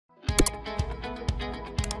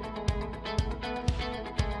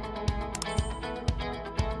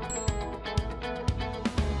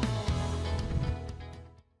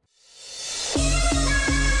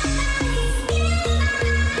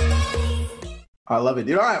I love it,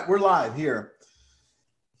 dude. All right, we're live here.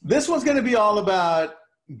 This one's going to be all about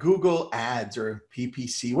Google Ads or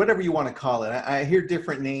PPC, whatever you want to call it. I hear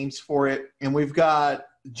different names for it. And we've got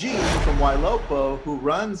G from Ylopo, who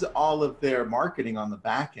runs all of their marketing on the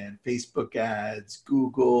back end, Facebook ads,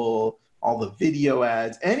 Google, all the video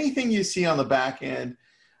ads, anything you see on the back end.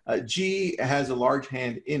 G has a large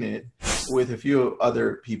hand in it with a few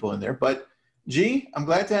other people in there. But G, I'm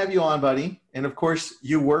glad to have you on, buddy. And of course,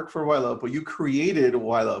 you work for Ylopo. You created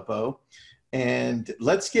Ylopo. And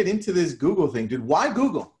let's get into this Google thing, dude. Why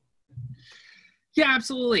Google? Yeah,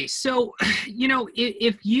 absolutely. So, you know,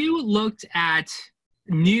 if you looked at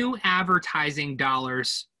new advertising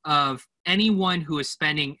dollars of anyone who is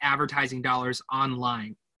spending advertising dollars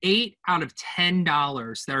online, 8 out of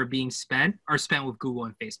 $10 that are being spent are spent with Google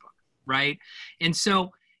and Facebook, right? And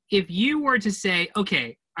so if you were to say,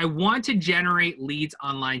 okay, I want to generate leads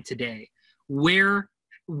online today, where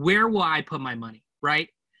will I put my money, right?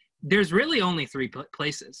 There's really only 3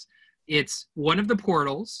 places. It's one of the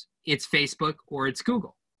portals, it's Facebook, or it's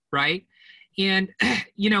Google, right? And,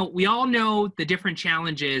 you know, we all know the different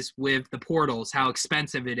challenges with the portals, how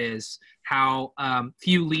expensive it is, how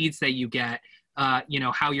few leads that you get, you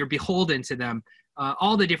know, how you're beholden to them,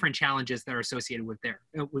 all the different challenges that are associated with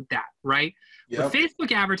that, right? Yep. With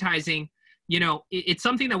Facebook advertising, you know, it's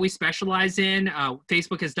something that we specialize in.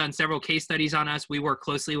 Facebook has done several case studies on us. We work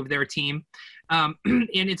closely with their team. And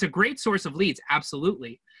it's a great source of leads,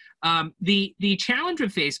 absolutely. The challenge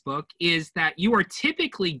with Facebook is that you are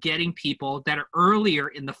typically getting people that are earlier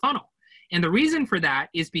in the funnel. And the reason for that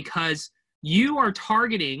is because you are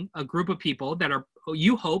targeting a group of people that are,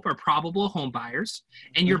 you hope, are probable home buyers,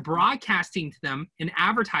 and you're broadcasting to them an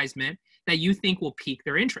advertisement that you think will pique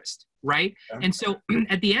their interest, right? And so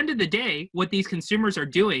at the end of the day, what these consumers are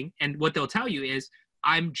doing and what they'll tell you is,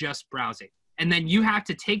 I'm just browsing. And then you have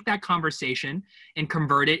to take that conversation and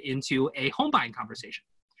convert it into a home buying conversation.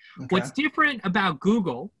 Okay. What's different about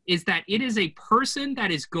Google is that it is a person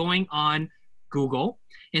that is going on Google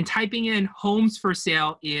and typing in homes for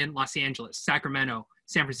sale in Los Angeles, Sacramento,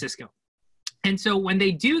 San Francisco. And so when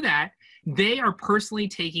they do that, they are personally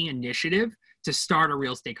taking initiative to start a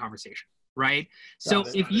real estate conversation, right? So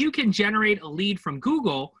if you can generate a lead from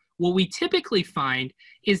Google, what we typically find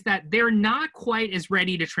is that they're not quite as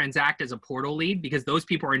ready to transact as a portal lead because those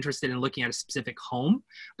people are interested in looking at a specific home.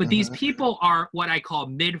 But these people are what I call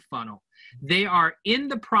mid-funnel. They are in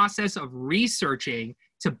the process of researching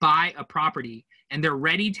to buy a property, and they're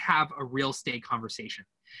ready to have a real estate conversation.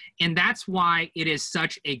 And that's why it is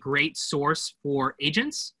such a great source for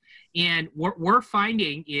agents. And what we're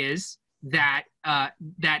finding is that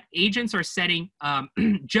that agents are setting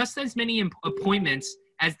just as many appointments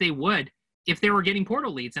as they would if they were getting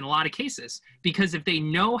portal leads in a lot of cases, because if they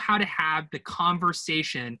know how to have the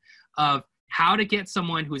conversation of how to get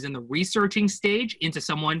someone who's in the researching stage into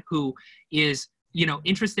someone who is, you know,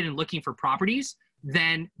 interested in looking for properties,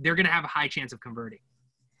 then they're going to have a high chance of converting.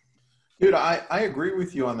 Dude, I agree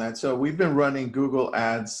with you on that. So we've been running Google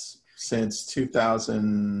Ads since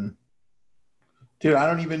 2000. Dude, I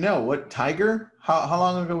don't even know. What, Tiger? How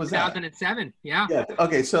long ago was that? 2007, yeah. Yeah.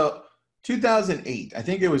 Okay, so 2008. I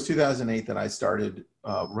think it was 2008 that I started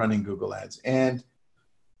running Google Ads. And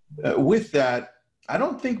with that, I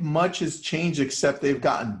don't think much has changed except they've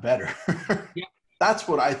gotten better. Yep. That's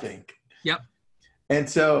what I think. Yep. And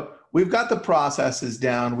so we've got the processes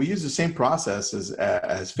down. We use the same processes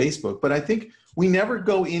as Facebook, but I think we never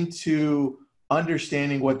go into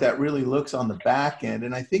understanding what that really looks on the back end.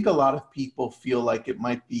 And I think a lot of people feel like it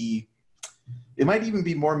might even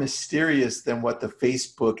be more mysterious than what the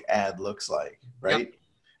Facebook ad looks like, right?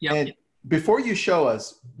 Yep. And before you show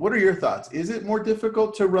us, what are your thoughts? Is it more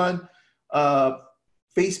difficult to run a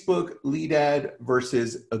Facebook lead ad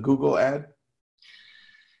versus a Google ad?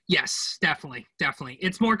 Yes, definitely.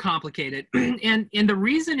 It's more complicated. And the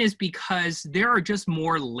reason is because there are just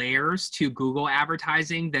more layers to Google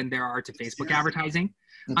advertising than there are to Facebook advertising.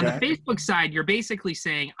 Okay. On the Facebook side, you're basically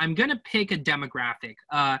saying, I'm going to pick a demographic,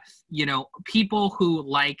 you know, people who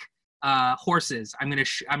like horses. I'm going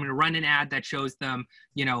to run an ad that shows them,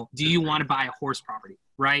 you know, do you want to buy a horse property,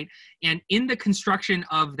 right? And in the construction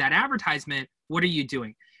of that advertisement, what are you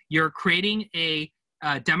doing? You're creating a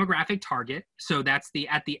demographic target. So that's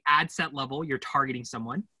at the ad set level, you're targeting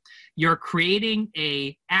someone. You're creating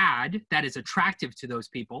a ad that is attractive to those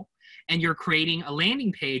people, and you're creating a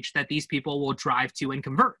landing page that these people will drive to and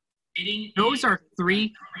convert. Those are 3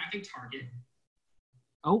 demographic target.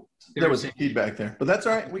 Oh, there was some feedback there, but that's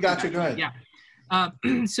all right. We got you. Go ahead. Yeah.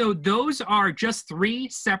 So those are just 3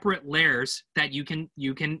 separate layers that you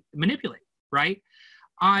can manipulate, right?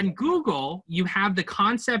 On Google, you have the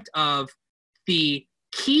concept of the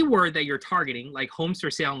keyword that you're targeting, like homes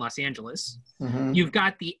for sale in Los Angeles. Mm-hmm. You've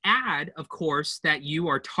got the ad, of course, that you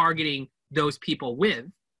are targeting those people with.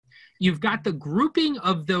 You've got the grouping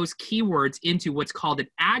of those keywords into what's called an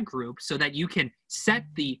ad group so that you can set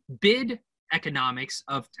the bid economics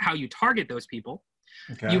of how you target those people.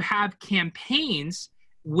 Okay. You have campaigns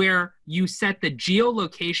where you set the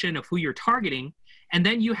geolocation of who you're targeting, and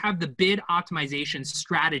then you have the bid optimization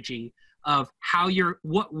strategy of how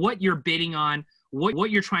what you're bidding on,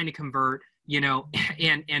 what you're trying to convert,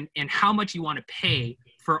 and how much you want to pay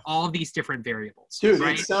for all these different variables. Dude,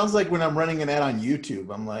 right? It sounds like when I'm running an ad on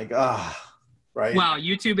YouTube, I'm like, right? Well,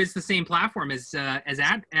 YouTube is the same platform as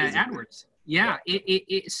AdWords. Yeah,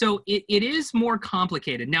 so it is more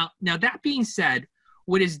complicated. Now that being said,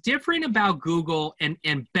 what is different about Google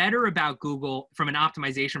and better about Google from an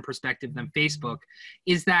optimization perspective than Facebook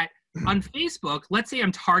is that on Facebook, let's say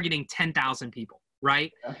I'm targeting 10,000 people,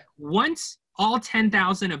 right? Yeah. Once all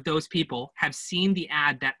 10,000 of those people have seen the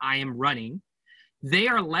ad that I am running, they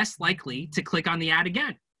are less likely to click on the ad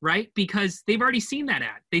again, right? Because they've already seen that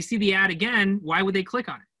ad. They see the ad again, why would they click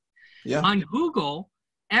on it? Yeah. On Google,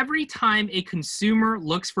 every time a consumer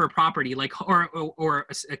looks for a property like or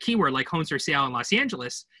a keyword like homes for sale in Los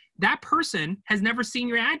Angeles, that person has never seen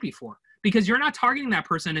your ad before because you're not targeting that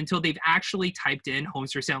person until they've actually typed in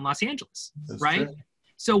homes for sale in Los Angeles, That's right? true.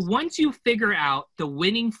 So once you figure out the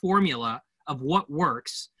winning formula of what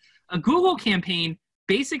works, a Google campaign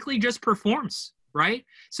basically just performs, right?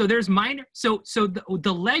 So there's minor, so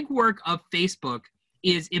the legwork of Facebook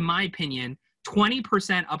is, in my opinion,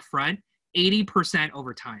 20% upfront, 80%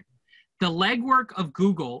 over time. The legwork of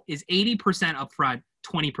Google is 80% upfront,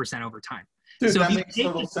 20% over time. Dude, so that makes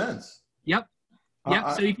total sense. Yep.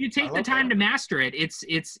 So if you take the time to master it,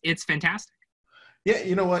 it's fantastic. Yeah,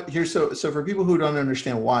 you know what? Here, so for people who don't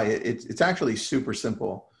understand why, it's actually super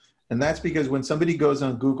simple. And that's because when somebody goes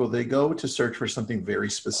on Google, they go to search for something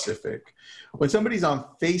very specific. When somebody's on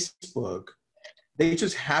Facebook, they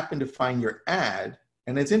just happen to find your ad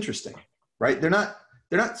and it's interesting, right? They're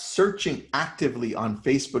not searching actively on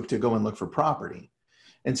Facebook to go and look for property.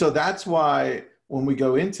 And so that's why when we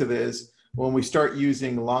go into this, when we start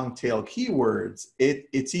using long tail keywords,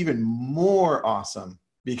 it's even more awesome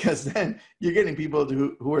because then you're getting people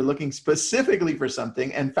who are looking specifically for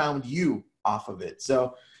something and found you off of it.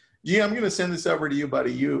 So, G, I'm going to send this over to you,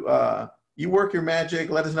 buddy. You work your magic.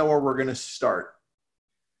 Let us know where we're going to start.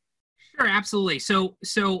 Sure, absolutely. So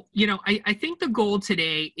I think the goal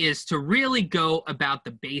today is to really go about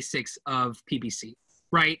the basics of PPC,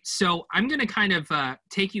 right? So I'm going to kind of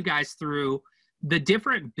take you guys through the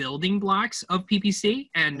different building blocks of PPC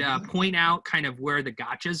and point out kind of where the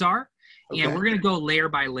gotchas are. Okay. And we're going to go layer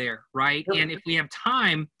by layer, right? Sure. And if we have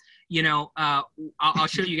time, I'll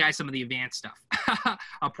show you guys some of the advanced stuff.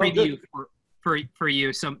 I'll preview for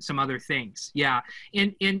you some other things. Yeah.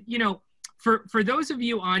 And for those of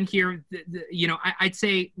you on here, I'd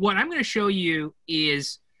say what I'm going to show you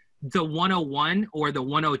is the 101 or the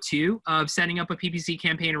 102 of setting up a PPC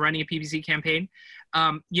campaign and running a PPC campaign.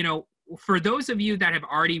 For those of you that have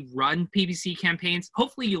already run PPC campaigns,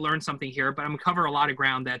 hopefully you learned something here, but I'm going to cover a lot of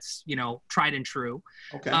ground that's, tried and true.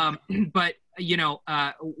 Okay. But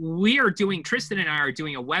Tristan and I are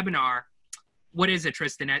doing a webinar. What is it,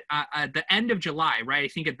 Tristan? At the end of July, right? I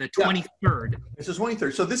think at the 23rd. It's the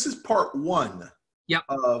 23rd. So this is part one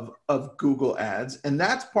of Google Ads. And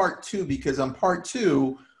that's part two, because on part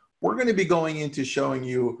two, we're going to be going into showing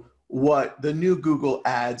you what the new Google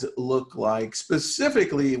Ads look like,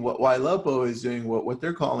 specifically what Ylopo is doing, what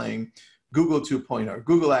they're calling Google 2.0,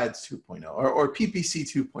 Google Ads 2.0, or PPC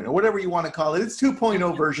 2.0, whatever you want to call it. It's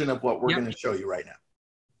 2.0 version of what we're going to show you right now.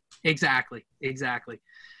 Exactly.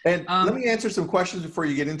 And let me answer some questions before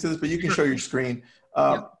you get into this, but you can show your screen.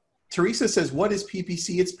 Teresa says, what is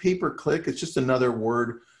PPC? It's pay-per-click. It's just another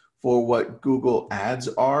word for what Google Ads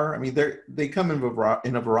are. I mean, they come in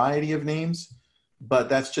a variety of names, but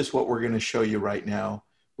that's just what we're going to show you right now,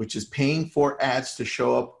 which is paying for ads to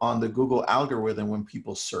show up on the Google algorithm when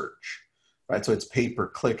people search, right? So it's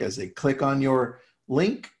pay-per-click. As they click on your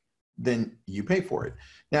link, then you pay for it.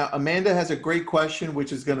 Now, Amanda has a great question,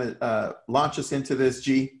 which is going to launch us into this,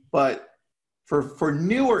 G. But for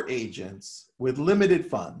newer agents with limited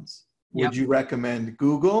funds, would you recommend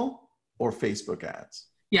Google or Facebook ads?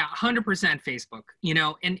 Yeah, 100% Facebook,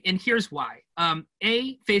 and here's why.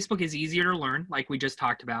 Facebook is easier to learn, like we just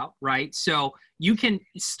talked about, right? So you can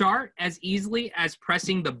start as easily as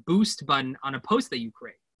pressing the boost button on a post that you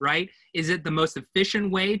create, right? Is it the most efficient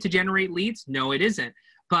way to generate leads? No, it isn't.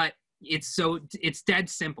 But it's dead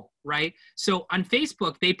simple, right? So on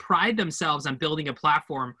Facebook, they pride themselves on building a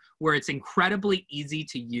platform where it's incredibly easy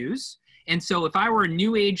to use And so if I were a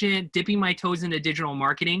new agent dipping my toes into digital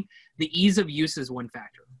marketing, the ease of use is one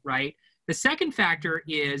factor, right? The second factor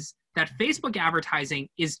is that Facebook advertising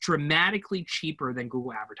is dramatically cheaper than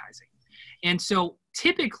Google advertising. And so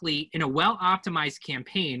typically in a well-optimized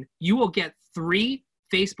campaign, you will get 3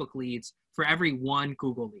 Facebook leads for every 1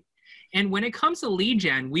 Google lead. And when it comes to lead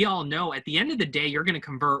gen, we all know at the end of the day, you're going to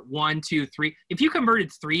convert 1, 2, 3. If you converted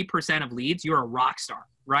 3% of leads, you're a rock star,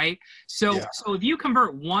 right? So if you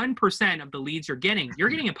convert 1% of the leads you're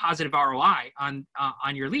getting a positive ROI on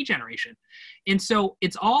your lead generation. And so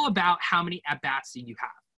it's all about how many at-bats do you have,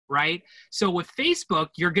 right? So with Facebook,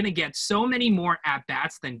 you're going to get so many more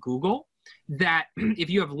at-bats than Google that if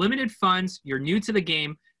you have limited funds, you're new to the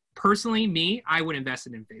game. Personally, me, I would invest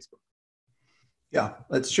it in Facebook. Yeah,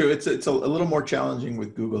 that's true. It's a little more challenging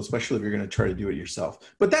with Google, especially if you're going to try to do it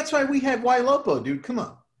yourself. But that's why we have Ylopo, dude. Come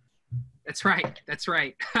on. That's right. That's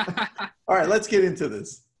right. All right, let's get into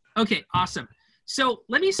this. Okay, awesome. So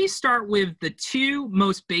let me start with the 2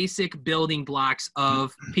 most basic building blocks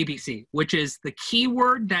of PPC, which is the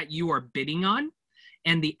keyword that you are bidding on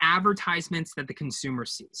and the advertisements that the consumer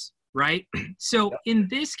sees, right? So in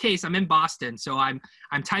this case, I'm in Boston. So I'm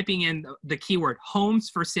typing in the keyword homes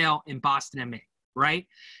for sale in Boston, MA. Right?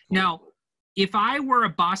 Now, if I were a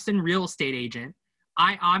Boston real estate agent,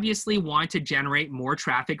 I obviously want to generate more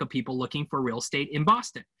traffic of people looking for real estate in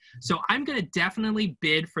Boston. So I'm going to definitely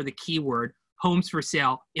bid for the keyword homes for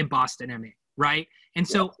sale in Boston, MA, right? And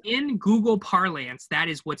so in Google parlance, that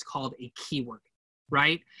is what's called a keyword,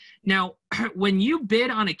 right? Now, when you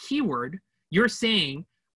bid on a keyword, you're saying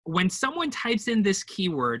when someone types in this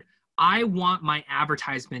keyword, I want my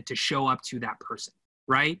advertisement to show up to that person.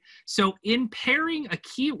 Right? So in bidding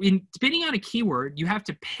on a keyword, you have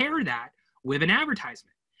to pair that with an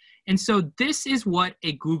advertisement. And so this is what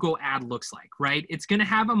a Google ad looks like, right? It's going to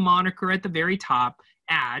have a moniker at the very top,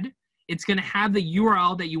 ad. It's going to have the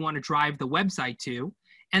URL that you want to drive the website to.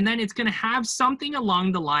 And then it's going to have something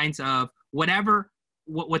along the lines of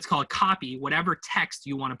what's called copy, whatever text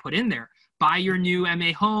you want to put in there. Buy your new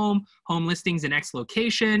MA home listings in X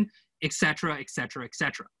location, et cetera, et cetera, et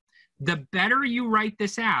cetera. The better you write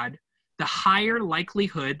this ad, the higher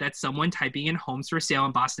likelihood that someone typing in homes for sale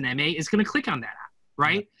in Boston, MA is going to click on that ad,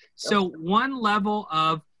 right? Yep. So one level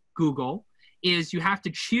of Google is you have to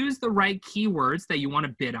choose the right keywords that you want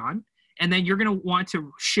to bid on, and then you're going to want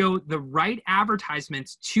to show the right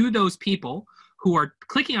advertisements to those people who are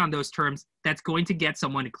clicking on those terms that's going to get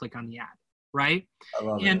someone to click on the ad, right? I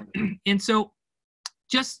love it. And so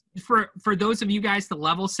just for those of you guys to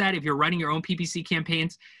level set, if you're running your own PPC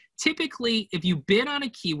campaigns, typically, if you bid on a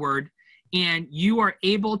keyword and you are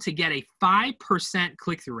able to get a 5%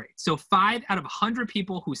 click-through rate, so 5 out of 100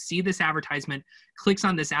 people who see this advertisement clicks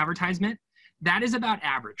on this advertisement, that is about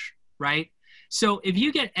average, right? So if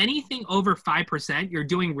you get anything over 5%, you're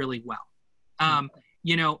doing really well.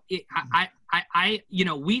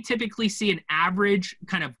 We typically see an average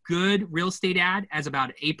kind of good real estate ad as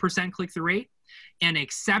about 8% click-through rate, and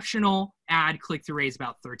exceptional ad click-through rate is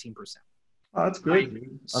about 13%. Oh, that's great. Right?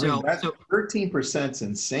 That's 13% is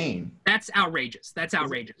insane. That's outrageous. That's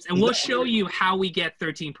outrageous. And we'll show you how we get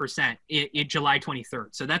 13% in July 23rd.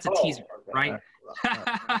 So that's a teaser, okay. Right?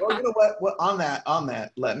 Well, you know what? On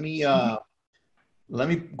that, let me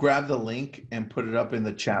grab the link and put it up in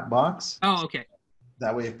the chat box. Oh, okay.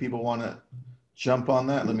 That way, if people want to jump on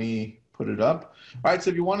that, let me put it up. All right. So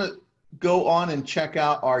if you want to go on and check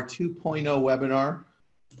out our 2.0 webinar,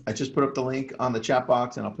 I just put up the link on the chat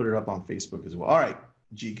box, and I'll put it up on Facebook as well. All right,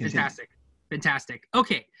 G, continue. Fantastic.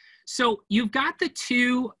 Okay, so you've got the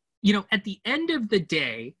 2, at the end of the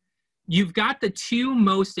day, you've got the 2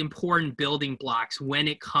 most important building blocks when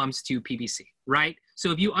it comes to PPC, right?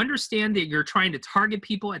 So if you understand that you're trying to target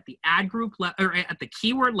people at the ad group or at the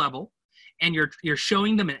keyword level, and you're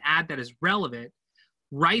showing them an ad that is relevant,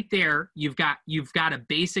 right there, you've got a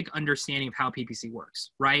basic understanding of how PPC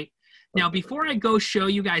works, right? Now, before I go show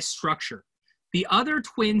you guys structure, the other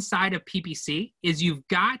twin side of PPC is you've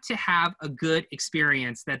got to have a good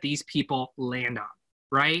experience that these people land on,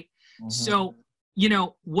 right? Mm-hmm. So,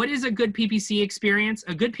 what is a good PPC experience?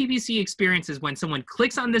 A good PPC experience is when someone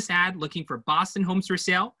clicks on this ad looking for Boston homes for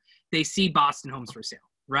sale, they see Boston homes for sale,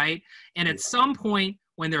 right? And at some point,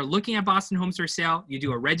 when they're looking at Boston homes for sale, you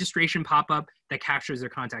do a registration pop-up that captures their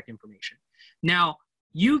contact information. Now,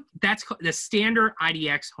 that's the standard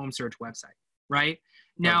IDX home search website, right?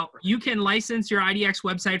 Now, you can license your IDX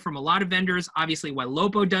website from a lot of vendors. Obviously,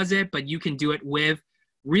 Ylopo does it, but you can do it with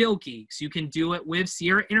Real Geeks. You can do it with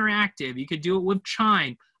Sierra Interactive. You could do it with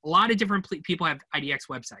Chime. A lot of different people have IDX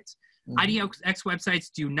websites. Mm-hmm. IDX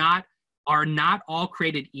websites are not all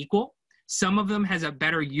created equal. Some of them has a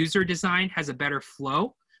better user design, has a better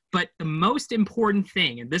flow. But the most important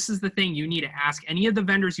thing, and this is the thing you need to ask any of the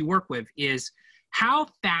vendors you work with, is how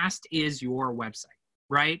fast is your website,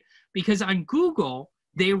 right? Because on Google,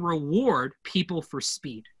 they reward people for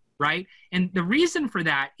speed, right? And the reason for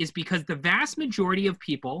that is because the vast majority of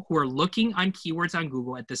people who are looking on keywords on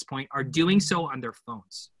Google at this point are doing so on their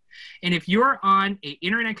phones. And if you're on an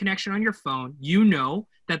internet connection on your phone, you know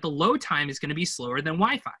that the load time is going to be slower than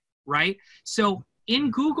Wi-Fi, right? So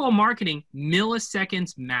in Google marketing,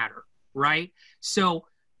 milliseconds matter, right? So,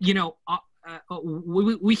 you know,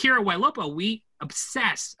 we here at Ylopo, we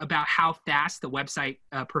obsess about how fast the website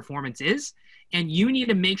performance is. And you need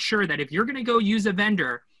to make sure that if you're going to go use a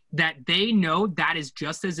vendor, that they know that is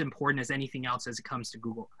just as important as anything else as it comes to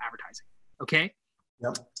Google advertising, okay?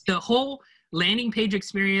 Yep. The whole landing page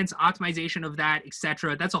experience, optimization of that,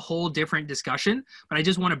 etc. That's a whole different discussion, but I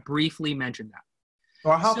just want to briefly mention that.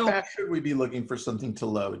 Or how fast should we be looking for something to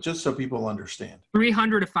load, just so people understand?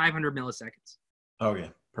 300 to 500 milliseconds. Oh, yeah.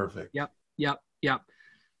 Perfect. Yep.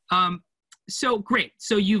 So great.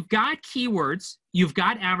 So you've got keywords, you've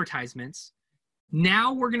got advertisements.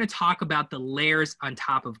 Now we're going to talk about the layers on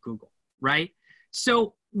top of Google, right?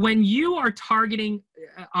 So when you are targeting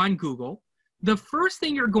on Google, the first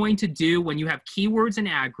thing you're going to do when you have keywords and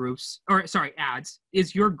ads,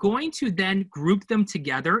 is you're going to then group them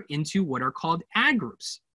together into what are called ad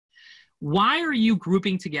groups. Why are you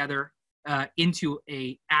grouping together into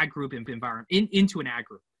a ad group environment, into an ad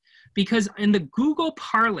group? Because in the Google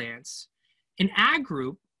parlance, an ad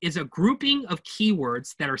group is a grouping of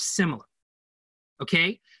keywords that are similar,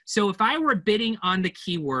 okay? So if I were bidding on the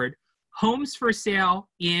keyword homes for sale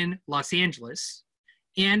in Los Angeles,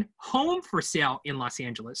 and home for sale in Los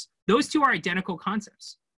Angeles, those two are identical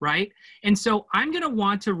concepts, right? And so I'm going to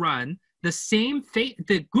want to run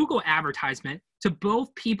the Google advertisement to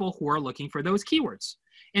both people who are looking for those keywords.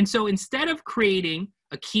 And so instead of creating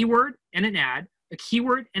a keyword and an ad, a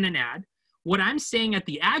keyword and an ad, what I'm saying at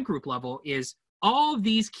the ad group level is all of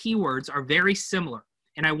these keywords are very similar,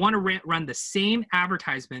 and I want to run the same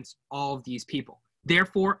advertisements all of these people.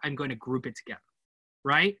 Therefore, I'm going to group it together,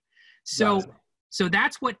 right? So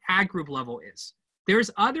that's what ad group level is.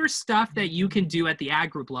 There's other stuff that you can do at the ad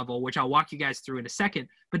group level, which I'll walk you guys through in a second,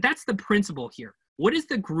 but that's the principle here. What is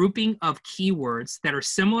the grouping of keywords that are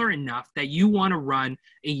similar enough that you want to run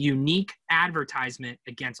a unique advertisement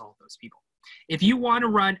against all of those people? If you want to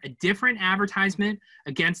run a different advertisement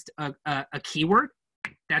against a keyword,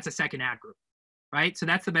 that's a second ad group, right? So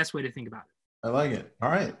that's the best way to think about it. I like it. All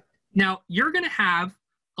right. Now, you're going to have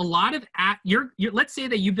a lot of let's say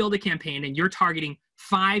that you build a campaign and you're targeting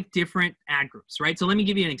 5 different ad groups, right? So let me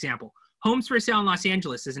give you an example. Homes for sale in Los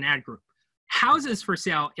Angeles is an ad group. Houses for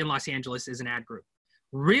sale in Los Angeles is an ad group.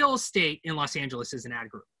 Real estate in Los Angeles is an ad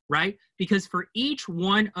group, right? Because for each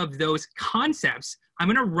one of those concepts, I'm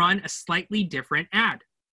going to run a slightly different ad,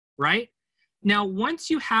 right? Now, once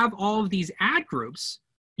you have all of these ad groups,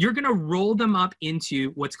 you're going to roll them up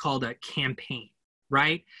into what's called a campaign,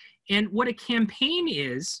 right? And what a campaign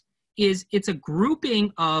is it's a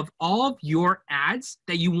grouping of all of your ads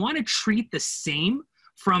that you want to treat the same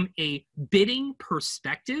from a bidding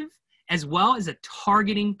perspective as well as a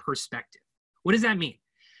targeting perspective. What does that mean?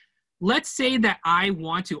 Let's say that I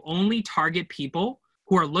want to only target people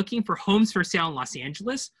who are looking for homes for sale in Los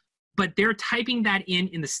Angeles, but they're typing that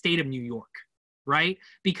in the state of New York, right?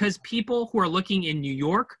 Because people who are looking in New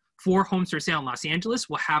York for homes for sale in Los Angeles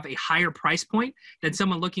will have a higher price point than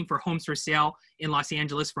someone looking for homes for sale in Los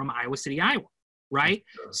Angeles from Iowa City, Iowa, right?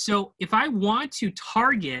 Sure. So if I want to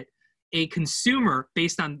target a consumer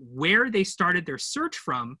based on where they started their search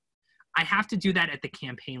from, I have to do that at the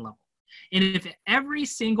campaign level. And if every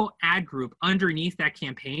single ad group underneath that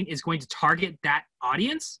campaign is going to target that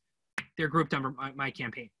audience, they're grouped under my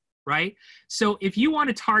campaign, right? So if you want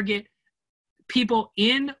to target people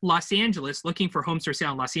in Los Angeles looking for homes for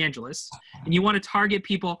sale in Los Angeles, and you want to target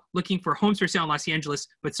people looking for homes for sale in Los Angeles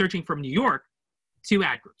but searching from New York, 2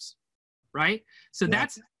 ad groups, right? So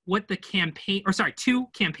that's what the campaign, 2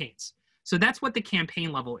 campaigns. So that's what the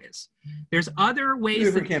campaign level is. There's other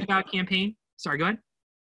ways to think about campaign. Sorry, go ahead.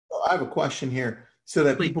 I have a question here so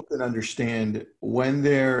that people can understand when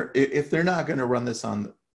if they're not going to run this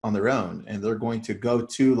on their own and they're going to go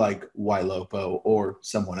to like Ylopo or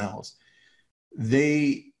someone else,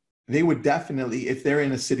 they would definitely, if they're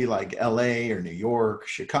in a city like LA or New York,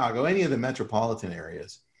 Chicago, any of the metropolitan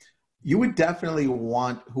areas, you would definitely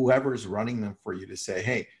want whoever's running them for you to say,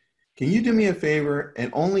 hey, can you do me a favor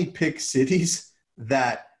and only pick cities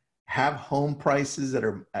that have home prices that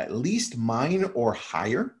are at least mine or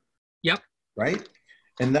higher? Yep. Right?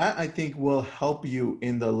 And that, I think, will help you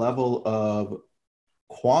in the level of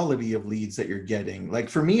quality of leads that you're getting. Like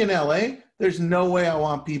for me in LA, there's no way I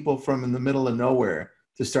want people from in the middle of nowhere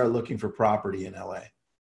to start looking for property in LA,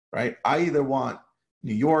 right? I either want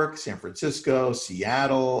New York, San Francisco,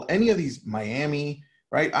 Seattle, any of these, Miami,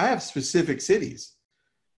 right? I have specific cities.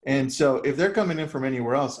 And so if they're coming in from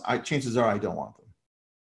anywhere else, chances are I don't want them.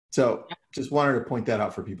 So just wanted to point that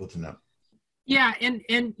out for people to know. Yeah. And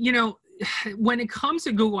you know, when it comes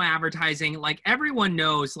to Google advertising, like everyone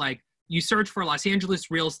knows, like you search for Los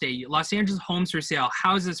Angeles real estate, Los Angeles homes for sale,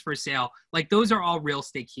 houses for sale, like those are all real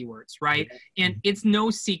estate keywords, right? And it's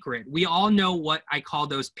no secret. We all know what I call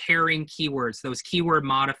those pairing keywords, those keyword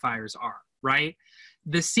modifiers are, right?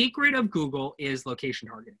 The secret of Google is location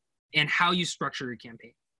targeting and how you structure your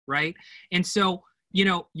campaign, right? And so, you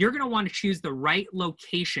know, you're going to want to choose the right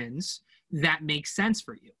locations that make sense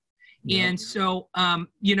for you. And so,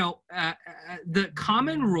 you know, the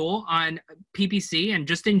common rule on PPC and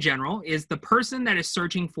just in general is the person that is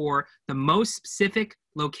searching for the most specific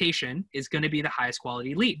location is going to be the highest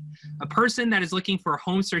quality lead. A person that is looking for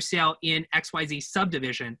homes for sale in XYZ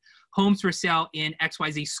subdivision, homes for sale in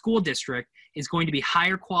XYZ school district is going to be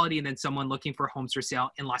higher quality than someone looking for homes for sale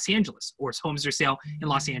in Los Angeles or homes for sale in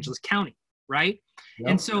Los Angeles County, right?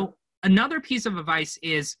 And so another piece of advice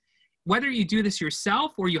is, whether you do this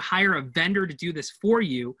yourself or you hire a vendor to do this for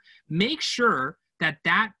you, make sure that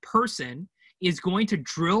that person is going to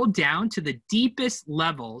drill down to the deepest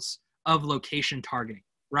levels of location targeting,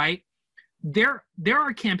 right? There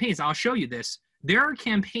are campaigns, I'll show you this. There are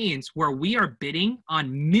campaigns where we are bidding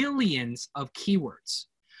on millions of keywords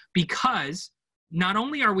because not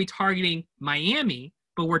only are we targeting Miami,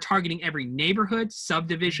 but we're targeting every neighborhood,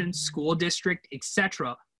 subdivision, school district,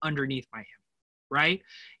 etc. underneath Miami. Right?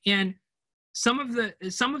 And some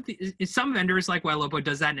vendors like Ylopo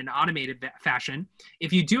does that in an automated fashion.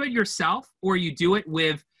 If you do it yourself or you do it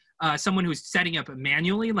with someone who's setting up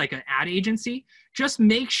manually, like an ad agency, just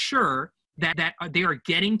make sure that they are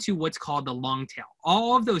getting to what's called the long tail.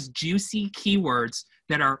 All of those juicy keywords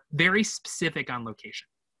that are very specific on location.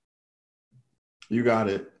 You got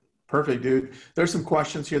it. Perfect, dude. There's some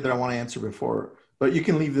questions here that I want to answer before, but you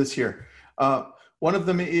can leave this here. One of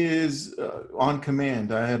them is on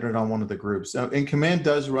Command. I had it on one of the groups. And Command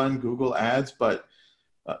does run Google ads, but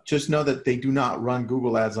just know that they do not run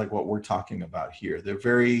Google ads like what we're talking about here.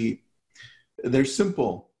 They're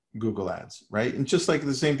simple Google ads, right? And just like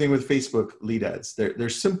the same thing with Facebook lead ads. They're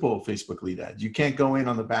simple Facebook lead ads. You can't go in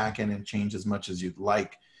on the back end and change as much as you'd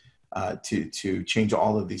like to change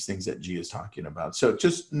all of these things that G is talking about. So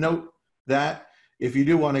just note that. If you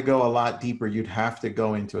do want to go a lot deeper, you'd have to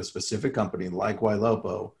go into a specific company like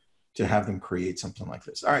Ylopo to have them create something like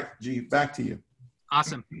this. All right, G, back to you.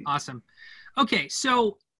 Awesome. Okay,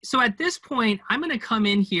 so at this point, I'm going to come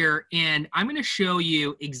in here and I'm going to show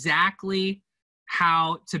you exactly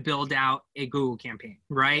how to build out a Google campaign,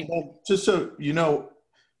 right? Just so you know,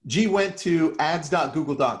 G went to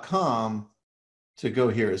ads.google.com to go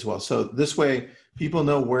here as well. So this way, people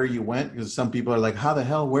know where you went, because some people are like, how the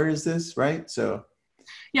hell, where is this, right? So.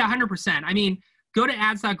 Yeah, 100%. I mean, go to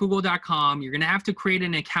ads.google.com. You're going to have to create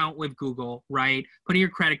an account with Google, right? Put in your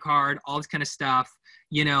credit card, all this kind of stuff.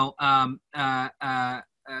 You know,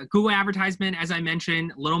 Google advertisement, as I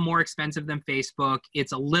mentioned, a little more expensive than Facebook.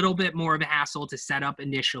 It's a little bit more of a hassle to set up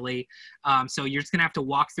initially. So you're just going to have to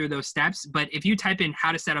walk through those steps. But if you type in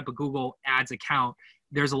how to set up a Google Ads account,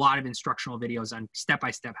 there's a lot of instructional videos on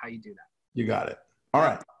step-by-step how you do that. You got it. All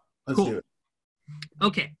right, let's do it.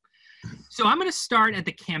 Okay, so I'm going to start at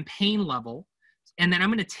the campaign level, and then I'm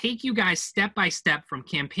going to take you guys step by step from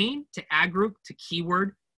campaign to ad group to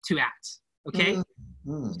keyword to ads. Okay,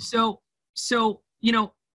 so you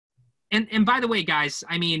know, and by the way, guys,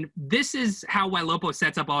 I mean, this is how Ylopo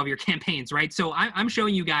sets up all of your campaigns, right? So I'm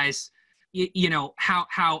showing you guys, you know,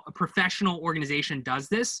 how a professional organization does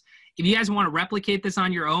this. If you guys want to replicate this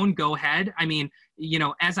on your own, go ahead. I mean, you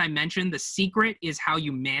know, as I mentioned, the secret is how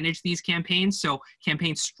you manage these campaigns. So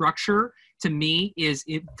campaign structure, to me, is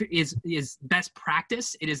best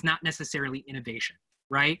practice. It is not necessarily innovation,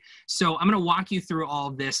 right? So I'm going to walk you through all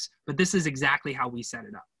of this, but this is exactly how we set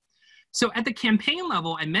it up. So at the campaign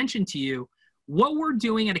level, I mentioned to you, what we're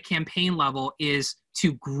doing at a campaign level is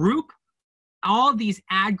to group all these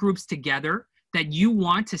ad groups together that you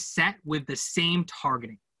want to set with the same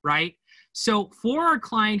targeting, right? So for our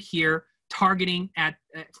client here, targeting at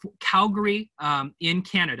Calgary in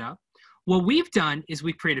Canada, what we've done is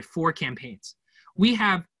we've created 4 campaigns. We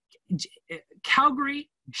have Calgary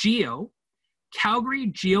Geo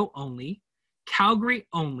only, Calgary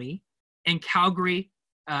only, and Calgary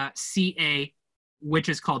CA, which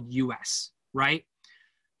is called US, right?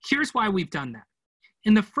 here's why we've done that.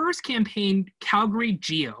 In the first campaign, Calgary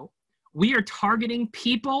Geo, we are targeting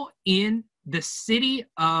people in the state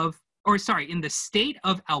of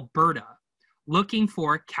Alberta looking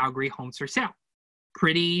for Calgary homes for sale.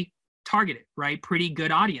 Pretty targeted, right? Pretty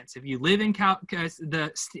good audience. If you live in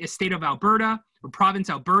the state of Alberta or province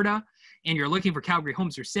Alberta and you're looking for Calgary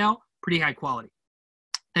homes for sale, pretty high quality.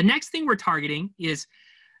 The next thing we're targeting is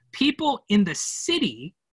people in the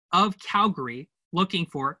city of Calgary looking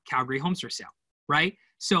for Calgary homes for sale, right?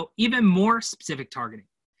 So even more specific targeting.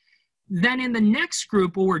 Then in the next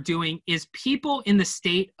group, what we're doing is people in the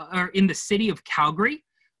state or in the city of Calgary,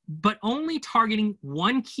 but only targeting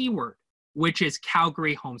one keyword, which is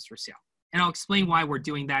Calgary homes for sale. And I'll explain why we're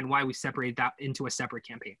doing that and why we separated that into a separate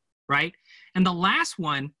campaign, right? And the last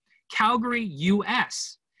one, Calgary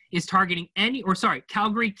US, is targeting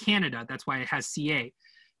Calgary Canada. That's why it has CA.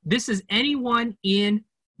 This is anyone in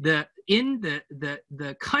the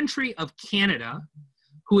country of Canada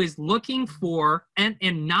who is looking for, and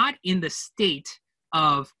not in the state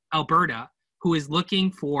of Alberta, who is looking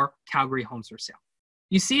for Calgary homes for sale.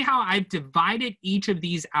 You see how I've divided each of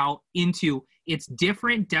these out into its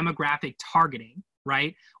different demographic targeting,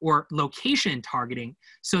 right? Or location targeting,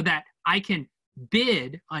 so that I can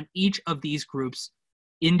bid on each of these groups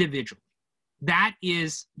individually. That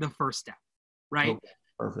is the first step, right? Okay,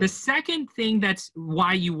 perfect. The second thing that's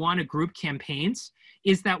why you want to group campaigns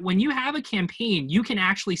is that when you have a campaign, you can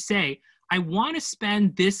actually say, I want to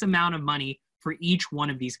spend this amount of money for each one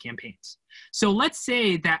of these campaigns. So let's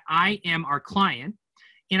say that I am our client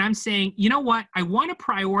and I'm saying, you know what? I want to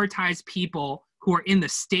prioritize people who are in the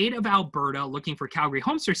state of Alberta looking for Calgary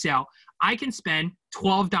homes for sale. I can spend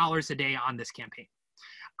 $12 a day on this campaign.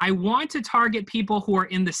 I want to target people who are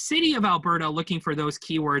in the city of Alberta looking for those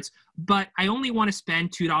keywords, but I only want to spend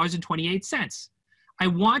 $2.28. I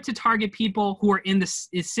want to target people who are in the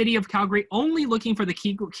city of Calgary only looking for the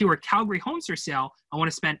keyword Calgary homes for sale. I want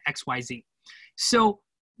to spend XYZ. So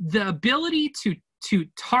the ability to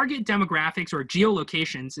target demographics or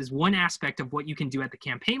geolocations is one aspect of what you can do at the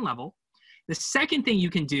campaign level. The second thing you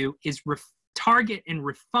can do is target and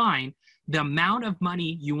refine the amount of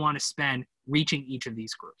money you want to spend reaching each of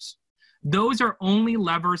these groups. Those are only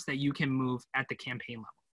levers that you can move at the campaign level,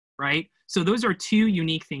 right? So those are two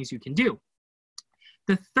unique things you can do.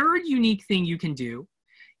 The third unique thing you can do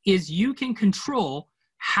is you can control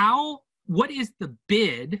what is the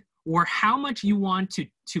bid or how much you want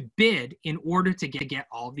to bid in order to get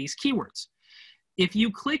all of these keywords. If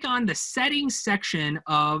you click on the settings section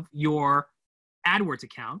of your AdWords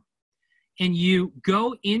account and you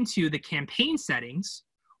go into the campaign settings,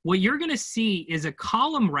 what you're going to see is a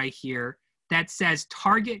column right here that says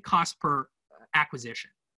target cost per acquisition,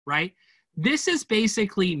 right? This is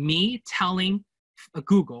basically me telling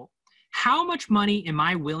Google, how much money am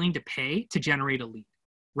I willing to pay to generate a lead,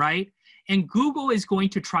 right? And Google is going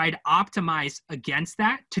to try to optimize against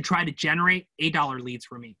that to try to generate $8 leads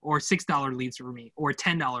for me, or $6 leads for me, or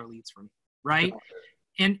 $10 leads for me, right?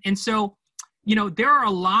 And so, you know, there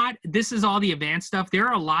are this is all the advanced stuff. There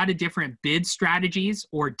are a lot of different bid strategies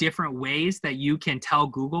or different ways that you can tell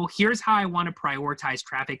Google, here's how I want to prioritize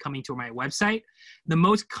traffic coming to my website. The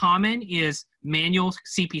most common is manual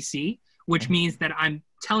CPC, which means that I'm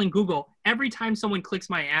telling Google, every time someone clicks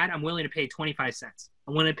my ad, I'm willing to pay 25 cents.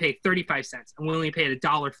 I'm willing to pay 35 cents. I'm willing to pay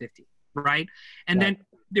 $1.50, right? And then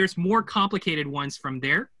there's more complicated ones from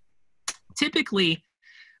there. Typically,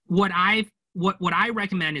 what I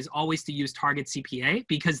recommend is always to use target CPA,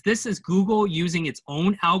 because this is Google using its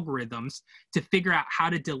own algorithms to figure out how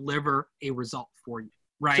to deliver a result for you,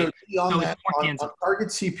 right? So on target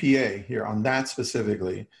CPA here, on that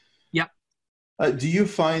specifically, do you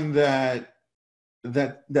find that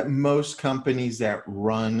most companies that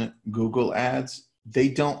run Google ads, they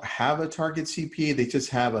don't have a target CPA, they just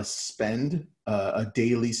have a spend, a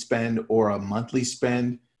daily spend or a monthly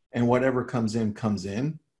spend, and whatever comes in, comes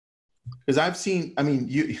in? Because I've seen, I mean,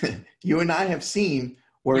 you and I have seen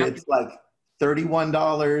where it's like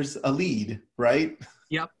 $31 a lead, right?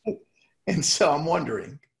 Yep. And so I'm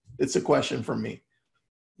wondering, it's a question for me.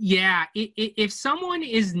 Yeah, if someone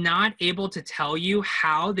is not able to tell you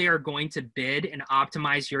how they are going to bid and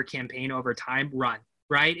optimize your campaign over time, run,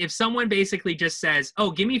 right? If someone basically just says, oh,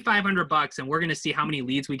 give me $500 and we're going to see how many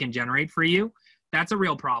leads we can generate for you, that's a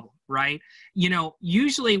real problem, right? You know,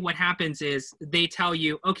 usually what happens is they tell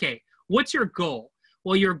you, okay, what's your goal?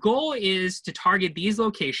 Well, your goal is to target these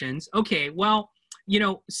locations. Okay, well, you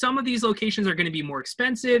know, some of these locations are going to be more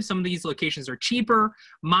expensive. Some of these locations are cheaper.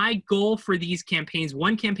 My goal for these campaigns,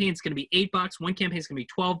 one campaign is going to be $8. One campaign is going to be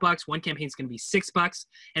 $12. One campaign is going to be $6.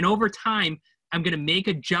 And over time, I'm going to make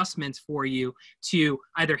adjustments for you to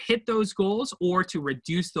either hit those goals or to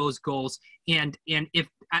reduce those goals. And if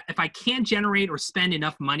I can't generate or spend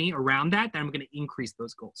enough money around that, then I'm going to increase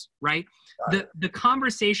those goals, right? The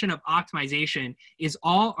conversation of optimization is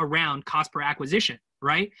all around cost per acquisition,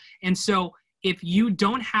 right? And so if you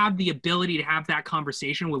don't have the ability to have that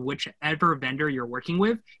conversation with whichever vendor you're working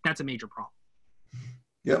with, that's a major problem.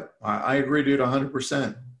 Yep, I agree, dude,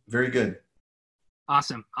 100%. Very good.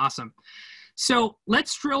 Awesome, awesome. So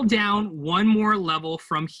let's drill down one more level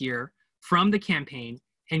from here, from the campaign,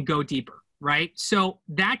 and go deeper, right? So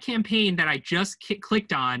that campaign that I just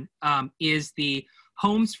clicked on is the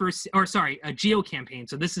homes for, a geo campaign.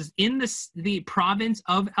 So this is in the province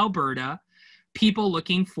of Alberta, people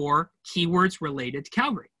looking for keywords related to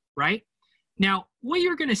Calgary, right? Now, what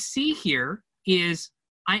you're going to see here is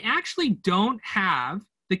I actually don't have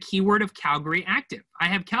the keyword of Calgary active. I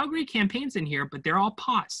have Calgary campaigns in here, but they're all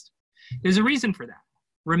paused. There's a reason for that.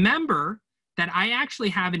 Remember that I actually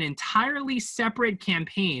have an entirely separate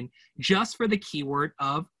campaign just for the keyword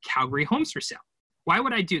of Calgary homes for sale. Why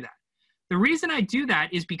would I do that? The reason I do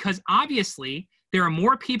that is because obviously there are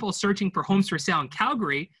more people searching for homes for sale in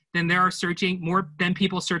Calgary than there are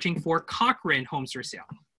people searching for Cochrane homes for sale,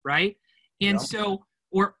 right? And so,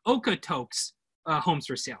 or Okotoks homes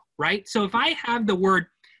for sale, right? So if I have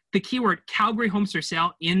the keyword Calgary homes for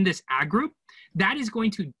sale in this ad group, that is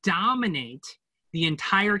going to dominate the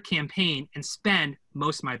entire campaign and spend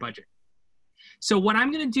most of my budget. So what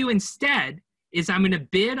I'm going to do instead is I'm going to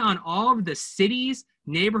bid on all of the cities,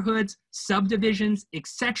 neighborhoods, subdivisions,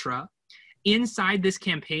 etc. inside this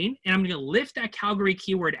campaign, and I'm going to lift that Calgary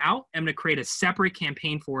keyword out. I'm going to create a separate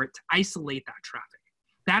campaign for it to isolate that traffic.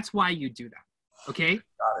 That's why you do that. Okay.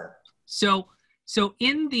 Got it. So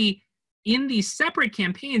in these separate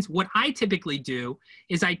campaigns, what I typically do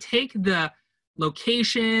is I take the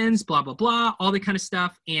locations, blah, blah, blah, all that kind of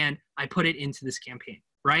stuff, and I put it into this campaign,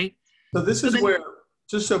 right? So this is where,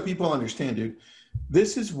 just so people understand, dude,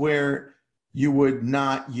 this is where you would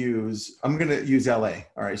not use, I'm going to use LA.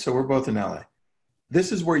 All right. So we're both in LA.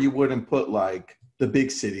 This is where you wouldn't put like the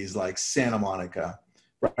big cities like Santa Monica,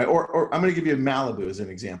 right? Or I'm going to give you Malibu as an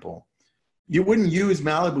example. You wouldn't use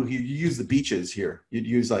Malibu here. You use the beaches here. You'd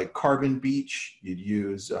use like Carbon Beach. You'd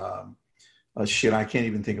use, shit, I can't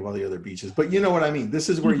even think of all the other beaches, but you know what I mean? This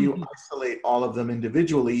is where you isolate all of them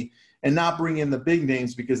individually and not bring in the big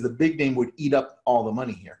names, because the big name would eat up all the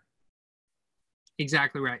money here.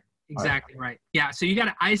 Exactly right. Exactly right. Yeah. So you got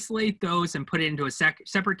to isolate those and put it into a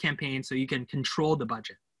separate campaign so you can control the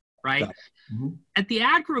budget, right? At the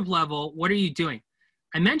ad group level, what are you doing?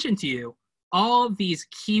 I mentioned to you all of these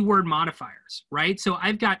keyword modifiers, right? So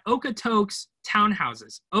I've got Okotoks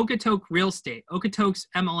townhouses, Okotok real estate, Okotoks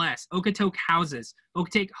MLS, Okotok houses,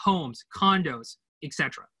 Okotok homes, condos,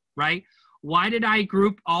 etc. right? Why did I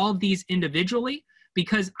group all of these individually?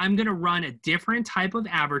 Because I'm going to run a different type of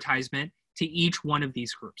advertisement to each one of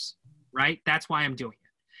these groups, right? That's why I'm doing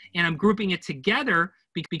it. And I'm grouping it together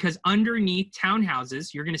because underneath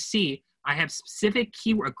townhouses, you're going to see I have specific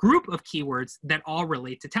a group of keywords that all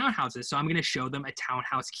relate to townhouses. So I'm going to show them a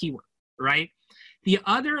townhouse keyword, right? The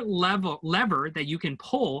other lever that you can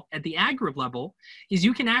pull at the ad group level is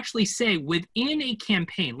you can actually say within a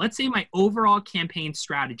campaign, let's say my overall campaign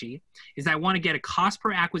strategy is I want to get a cost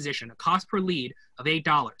per acquisition, a cost per lead of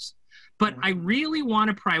 $8. But I really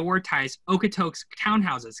want to prioritize Okotoks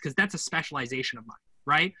townhouses because that's a specialization of mine,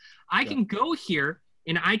 right? I can go here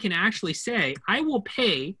and I can actually say I will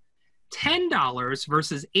pay $10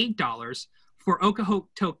 versus $8 for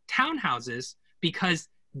Okotok townhouses because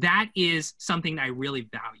that is something that I really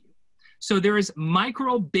value. So there is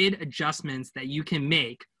micro bid adjustments that you can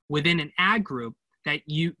make within an ad group that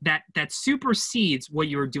that supersedes what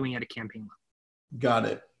you're doing at a campaign level. Got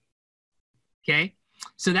it. Okay,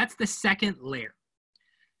 so that's the second layer.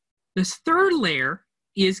 This third layer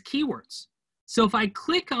is keywords. So if I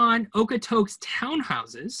click on Okotoks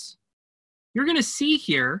townhouses, you're going to see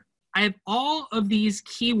here I have all of these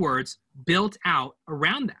keywords built out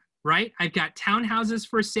around that, right? I've got townhouses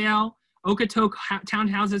for sale, Okotok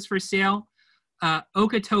townhouses for sale,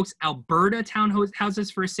 Okotoks Alberta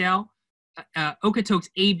townhouses for sale, Okotoks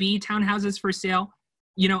AB townhouses for sale.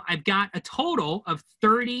 You know, I've got a total of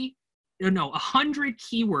 100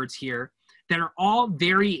 keywords here that are all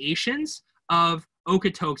variations of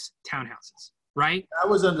Okotoks townhouses, right? That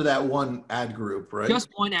was under that one ad group, right? Just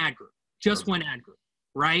one ad group, just one ad group.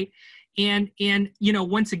 Right. And, you know,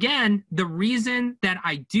 once again, the reason that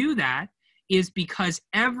I do that is because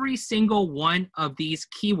every single one of these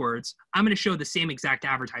keywords, I'm going to show the same exact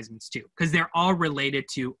advertisements too, because they're all related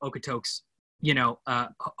to Okotoks, you know,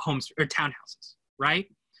 homes or townhouses. Right.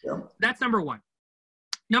 Yep. That's number one.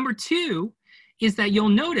 Number two is that you'll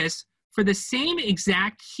notice for the same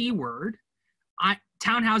exact keyword,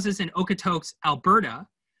 townhouses in Okotoks, Alberta,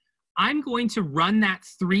 I'm going to run that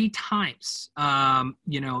 3 times.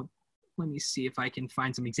 Let me see if I can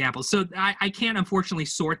find some examples. So I can't, unfortunately,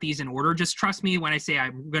 sort these in order. Just trust me when I say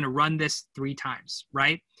I'm going to run this 3 times,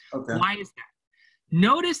 right? Okay. Why is that?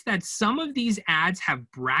 Notice that some of these ads have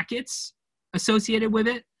brackets associated with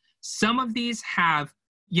it. Some of these have,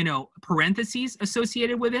 parentheses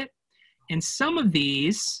associated with it. And some of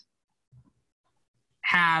these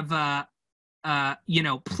have,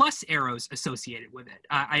 plus arrows associated with it.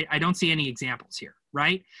 I don't see any examples here,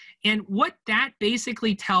 right? And what that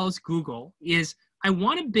basically tells Google is I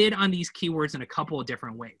want to bid on these keywords in a couple of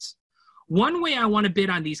different ways. One way I want to bid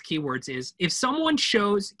on these keywords is if someone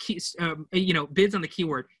shows, bids on the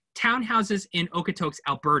keyword townhouses in Okotoks,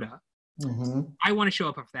 Alberta, I want to show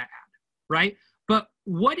up for that ad, right? But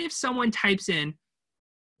what if someone types in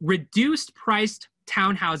reduced priced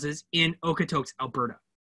townhouses in Okotoks, Alberta?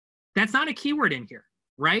 That's not a keyword in here,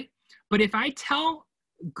 right? But if I tell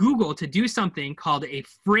Google to do something called a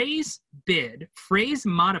phrase bid, phrase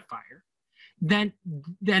modifier, then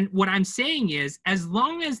what I'm saying is as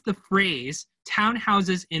long as the phrase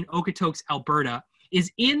townhouses in Okotoks, Alberta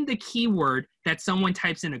is in the keyword that someone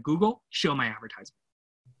types into Google, show my advertisement.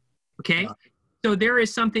 Okay? So there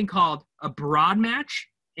is something called a broad match,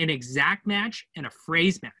 an exact match, and a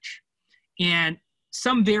phrase match. And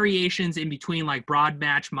some variations in between, like broad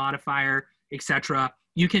match, modifier, etc.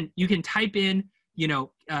 You can type in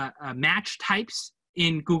match types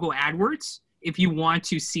in Google AdWords if you want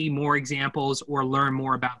to see more examples or learn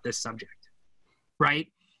more about this subject, right?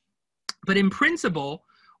 But in principle,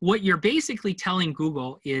 what you're basically telling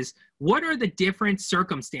Google is what are the different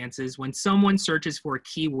circumstances when someone searches for a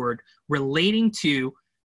keyword relating to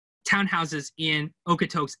townhouses in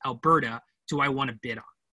Okotoks, Alberta, do I want to bid on?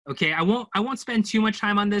 Okay, I won't spend too much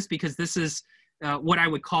time on this because this is what I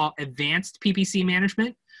would call advanced PPC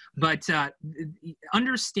management. But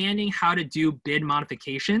understanding how to do bid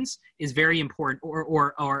modifications is very important,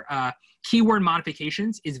 or keyword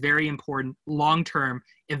modifications is very important, long-term,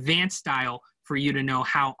 advanced style for you to know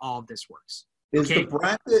how all of this works. Okay?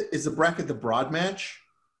 Is the bracket the broad match?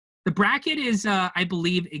 The bracket is, I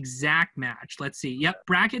believe, exact match. Let's see. Yep,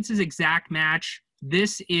 brackets is exact match.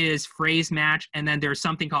 This is phrase match, and then there's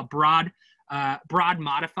something called broad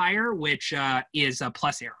modifier, which is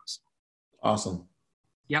plus arrows. Awesome.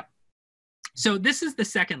 Yep. So this is the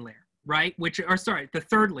second layer, right? The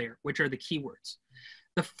third layer, which are the keywords.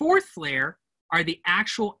 The fourth layer are the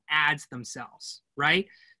actual ads themselves, right?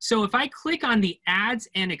 So if I click on the ads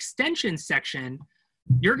and extensions section,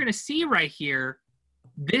 you're going to see right here,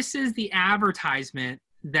 this is the advertisement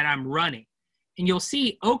that I'm running. And you'll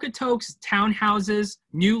see Okotoks townhouses,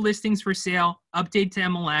 new listings for sale, update to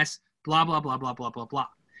MLS, blah, blah, blah, blah, blah, blah, blah.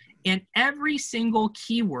 And every single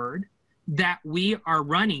keyword that we are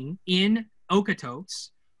running in Okotoks,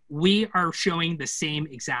 we are showing the same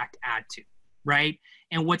exact ad to, right?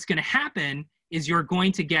 And what's going to happen is you're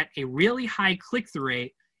going to get a really high click-through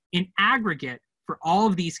rate in aggregate for all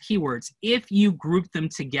of these keywords if you group them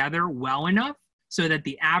together well enough so that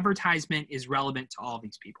the advertisement is relevant to all of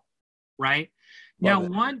these people, right? Now,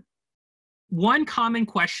 one common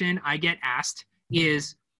question I get asked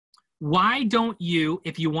is, why don't you,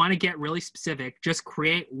 if you want to get really specific, just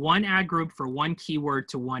create one ad group for one keyword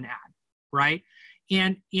to one ad, right?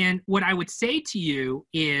 And what I would say to you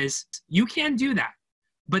is you can do that,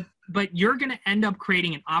 but you're going to end up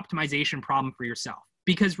creating an optimization problem for yourself.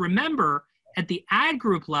 Because remember, at the ad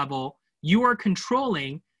group level, you are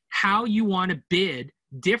controlling how you want to bid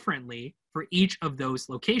differently for each of those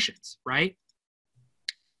locations, right?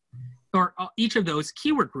 Or each of those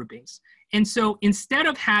keyword groupings. And so instead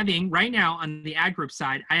of having, right now on the ad group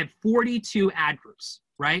side, I have 42 ad groups,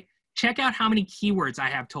 right? Check out how many keywords I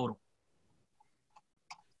have total.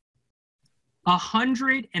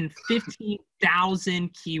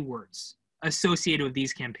 115,000 keywords associated with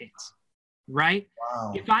these campaigns, right?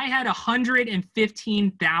 Wow. If I had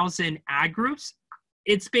 115,000 ad groups,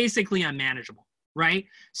 it's basically unmanageable, right?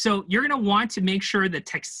 So you're going to want to make sure the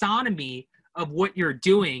taxonomy of what you're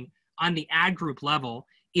doing on the ad group level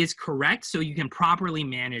is correct so you can properly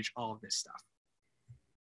manage all of this stuff.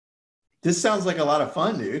 This sounds like a lot of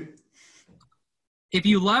fun, dude. If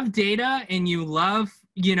you love data and you love,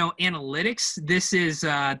 analytics, this is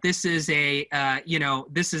an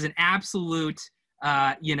absolute,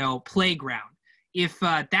 playground. If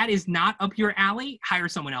that is not up your alley, hire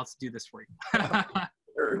someone else to do this for you.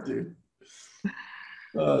 Sure, dude.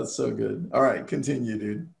 Oh, it's so good. All right, continue,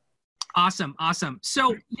 dude. Awesome.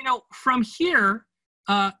 So, from here,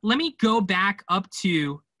 Let me go back up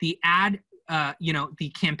to the the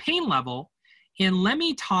campaign level, and let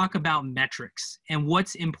me talk about metrics and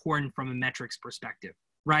what's important from a metrics perspective,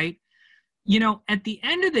 right? At the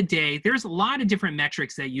end of the day, there's a lot of different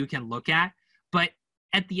metrics that you can look at, but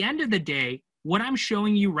at the end of the day, what I'm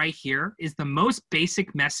showing you right here is the most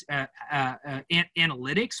basic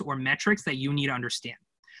analytics or metrics that you need to understand.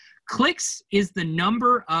 Clicks is the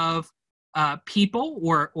number of people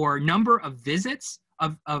or number of visits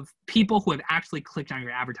of people who have actually clicked on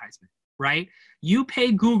your advertisement, right? You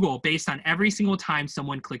pay Google based on every single time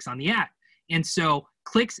someone clicks on the ad. And so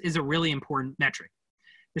clicks is a really important metric.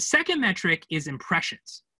 The second metric is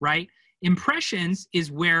impressions, right? Impressions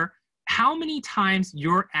is where how many times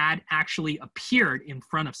your ad actually appeared in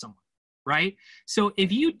front of someone, right? So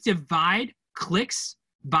if you divide clicks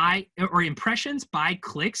by, or impressions by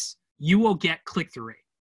clicks, you will get click-through rate,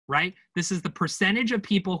 right? This is the percentage of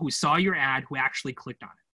people who saw your ad who actually clicked on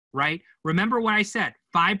it, right? Remember what I said,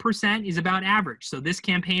 5% is about average. So this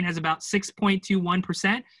campaign has about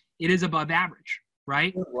 6.21%. It is above average,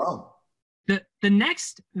 right? Oh, wow. The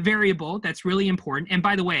next variable that's really important, and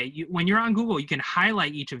by the way, when you're on Google, you can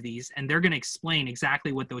highlight each of these and they're going to explain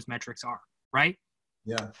exactly what those metrics are, right?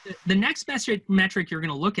 Yeah. The next metric you're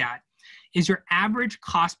going to look at is your average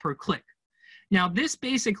cost per click. Now, this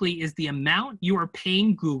basically is the amount you are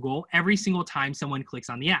paying Google every single time someone clicks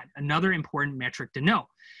on the ad. Another important metric to know.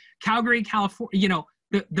 Calgary, California,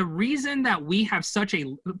 the reason that we have such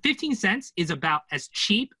a 15 cents is about as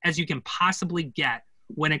cheap as you can possibly get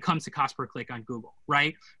when it comes to cost per click on Google,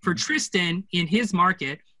 right? For Tristan in his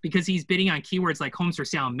market, because he's bidding on keywords like homes for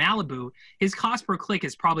sale in Malibu, his cost per click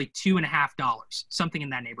is probably $2.50, something in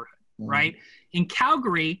that neighborhood, right? In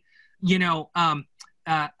Calgary,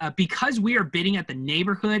 because we are bidding at the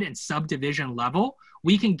neighborhood and subdivision level,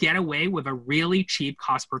 we can get away with a really cheap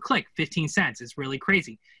cost per click. 15 cents is really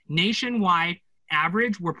crazy. Nationwide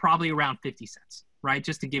average, we're probably around 50 cents, right?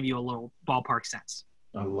 Just to give you a little ballpark sense.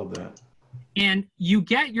 I love that. And you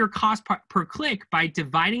get your cost per click by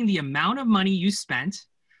dividing the amount of money you spent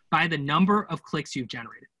by the number of clicks you've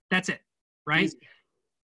generated. That's it, right?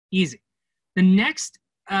 Easy. The next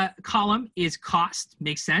column is cost.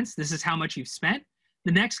 Makes sense. This is how much you've spent.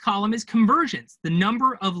 The next column is conversions, the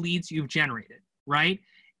number of leads you've generated, right?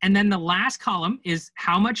 And then the last column is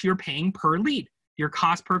how much you're paying per lead, your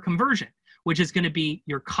cost per conversion, which is going to be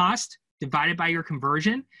your cost divided by your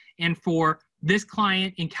conversion. And for this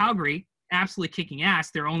client in Calgary, absolutely kicking ass,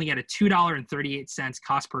 they're only at a $2.38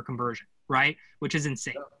 cost per conversion, right? Which is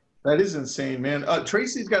insane. That is insane, man.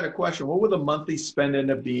 Tracy's got a question. What would the monthly spend end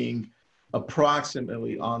up being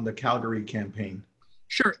approximately on the Calgary campaign?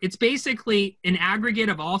 Sure. It's basically an aggregate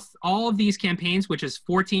of all of these campaigns, which is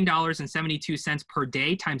 $14.72 per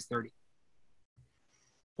day times 30.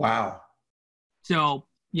 Wow. So,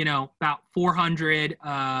 about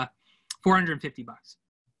 450 bucks.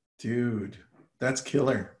 Dude, that's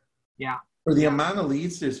killer. Yeah. For the amount of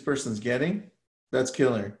leads this person's getting, that's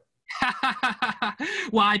killer.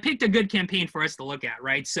 Well, I picked a good campaign for us to look at,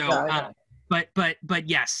 right? So, but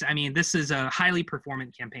yes, I mean, this is a highly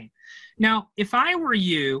performant campaign. Now, if I were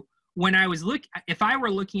you, if I were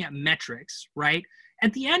looking at metrics, right?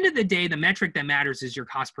 At the end of the day, the metric that matters is your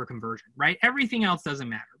cost per conversion, right? Everything else doesn't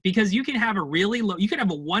matter because you can have a really low, you can have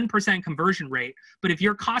a 1% conversion rate, but if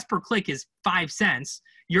your cost per click is 5 cents,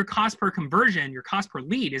 your cost per conversion, your cost per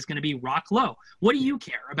lead is going to be rock low. What do you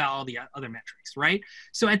care about all the other metrics, right?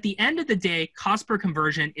 So at the end of the day, cost per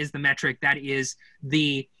conversion is the metric that is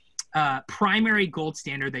the primary gold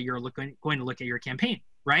standard that you're going to look at your campaign,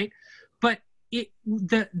 right? But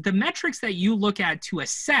the metrics that you look at to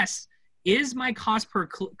assess, is my cost per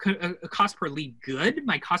lead good?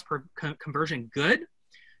 My cost per conversion good?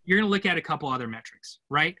 You're going to look at a couple other metrics,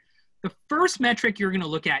 right? The first metric you're going to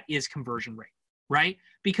look at is conversion rate, right?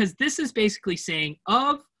 Because this is basically saying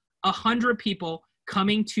of 100 people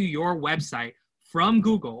coming to your website from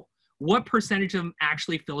Google, what percentage of them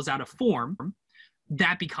actually fills out a form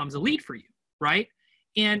that becomes a lead for you, right?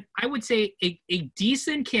 And I would say a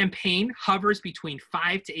decent campaign hovers between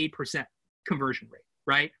 5 to 8% conversion rate,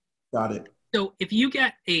 right? Got it. So if you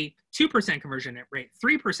get a 2% conversion rate,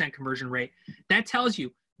 3% conversion rate, that tells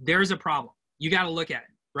you there's a problem. You got to look at it,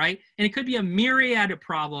 right? And it could be a myriad of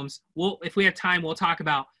problems. Well, if we have time, we'll talk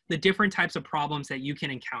about the different types of problems that you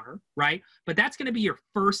can encounter, right? But that's going to be your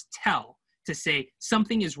first tell to say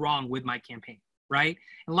something is wrong with my campaign, right?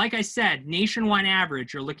 And like I said, nationwide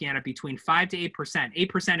average, you're looking at it between 5 to 8%.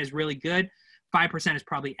 8% is really good. 5% is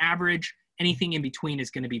probably average. Anything in between is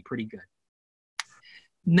going to be pretty good.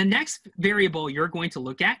 The next variable you're going to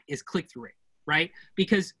look at is click-through rate, right?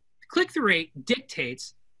 Because click-through rate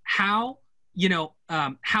dictates how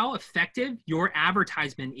how effective your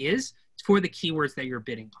advertisement is for the keywords that you're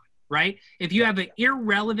bidding on, right? If you have an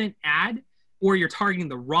irrelevant ad or you're targeting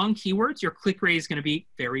the wrong keywords, your click rate is going to be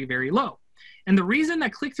very, very low. And the reason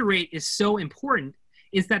that click-through rate is so important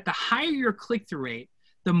is that the higher your click-through rate,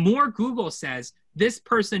 the more Google says this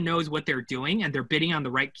person knows what they're doing and they're bidding on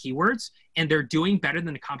the right keywords and they're doing better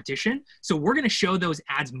than the competition. So we're going to show those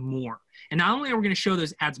ads more. And not only are we going to show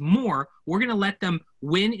those ads more, we're going to let them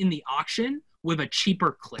win in the auction with a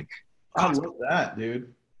cheaper click. I love that,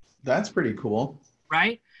 dude. That's pretty cool.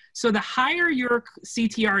 Right? So the higher your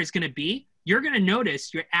CTR is going to be, you're going to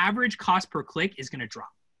notice your average cost per click is going to drop.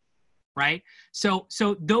 Right? So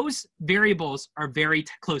those variables are very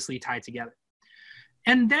closely tied together.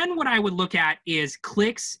 And then what I would look at is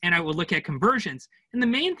clicks, and I would look at conversions. And the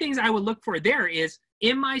main things I would look for there is,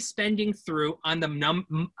 am I spending through on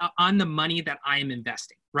the money that I am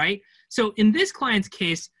investing, right? So in this client's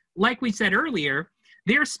case, like we said earlier,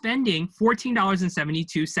 they're spending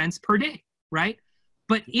 $14.72 per day, right?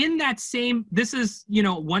 But in that same, this is,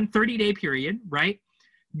 one 30-day period, right?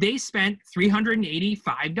 They spent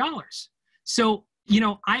 $385. So,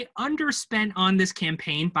 I underspent on this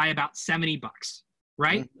campaign by about $70,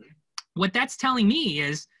 right? Mm-hmm. What that's telling me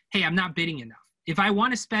is, hey, I'm not bidding enough. If I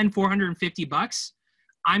want to spend $450,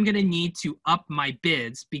 I'm going to need to up my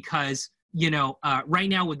bids because, right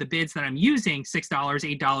now with the bids that I'm using,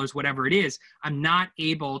 $6, $8, whatever it is, I'm not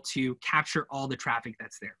able to capture all the traffic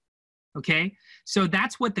that's there. Okay. So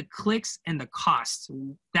that's what the clicks and the costs,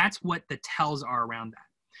 that's what the tells are around that.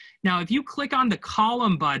 Now, if you click on the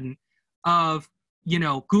column button of,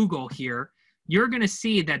 Google here, you're going to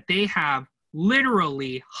see that they have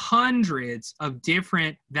literally hundreds of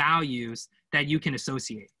different values that you can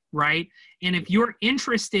associate, right? And if you're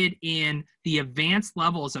interested in the advanced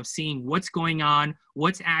levels of seeing what's going on,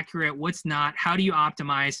 what's accurate, what's not, how do you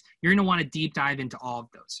optimize, you're going to want to deep dive into all of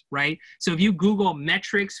those, right? So if you Google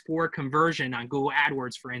metrics for conversion on Google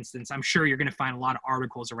AdWords, for instance, I'm sure you're going to find a lot of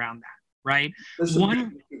articles around that, right? There's some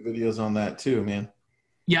YouTube videos on that too, man.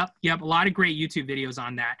 Yep. A lot of great YouTube videos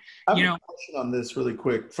on that. I have a question on this really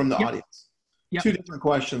quick from the audience. Yep. Two different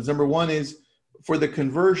questions. Number one is, for the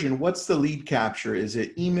conversion, what's the lead capture? Is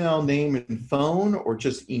it email, name, and phone, or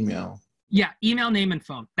just email? Yeah, email, name, and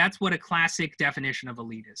phone. That's what a classic definition of a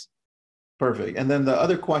lead is. Perfect. And then the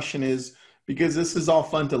other question is, because this is all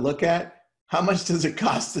fun to look at, how much does it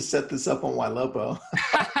cost to set this up on Ylopo?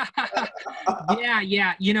 Yeah.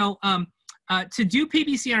 To do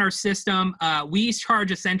PPC on our system, we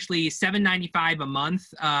charge essentially $7.95 a month,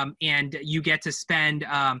 and you get to spend,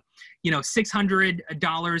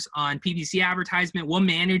 $600 on PPC advertisement. We'll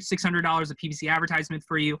manage $600 of PPC advertisement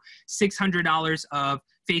for you, $600 of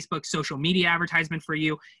Facebook social media advertisement for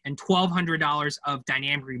you, and $1,200 of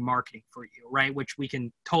dynamic remarketing for you, right? Which we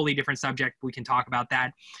can, totally different subject, we can talk about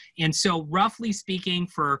that. And so roughly speaking,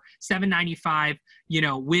 for $7.95,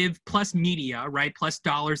 with plus media, right, plus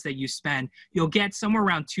dollars that you spend, you'll get somewhere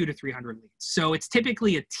around 200 to 300 leads. So it's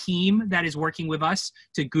typically a team that is working with us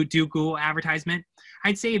to do Google advertisement.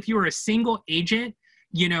 I'd say if you were a single agent,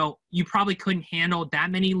 you probably couldn't handle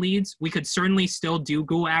that many leads. We could certainly still do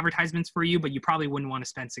Google advertisements for you, but you probably wouldn't want to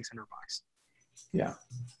spend $600. Yeah,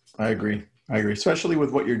 I agree. Especially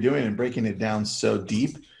with what you're doing and breaking it down so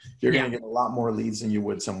deep, you're going to get a lot more leads than you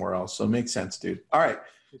would somewhere else. So it makes sense, dude. All right.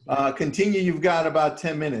 Continue. You've got about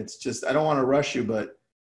 10 minutes. Just, I don't want to rush you, but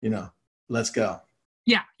let's go.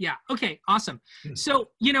 Yeah. Okay. Awesome. So,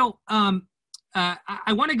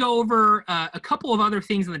 I want to go over a couple of other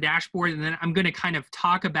things on the dashboard, and then I'm going to kind of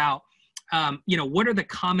talk about, what are the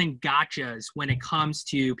common gotchas when it comes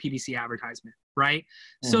to PPC advertisement, right?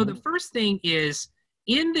 Mm-hmm. So the first thing is,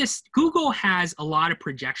 in this, Google has a lot of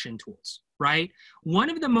projection tools, right? One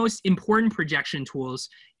of the most important projection tools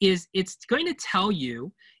is it's going to tell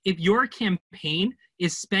you if your campaign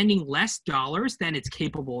is spending less dollars than it's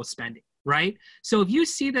capable of spending, right? So if you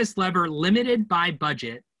see this lever limited by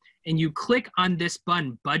budget, and you click on this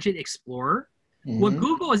button, Budget Explorer, what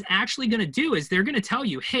Google is actually going to do is they're going to tell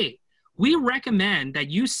you, hey, we recommend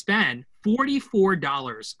that you spend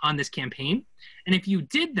 $44 on this campaign. And if you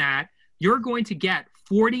did that, you're going to get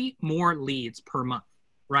 40 more leads per month,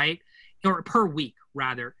 right? Or per week,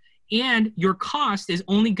 rather. And your cost is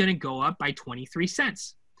only going to go up by 23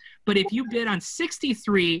 cents. But if you bid on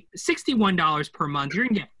 $61 per month, you're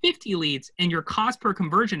going to get 50 leads, and your cost per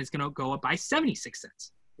conversion is going to go up by 76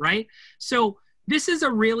 cents. Right? So this is a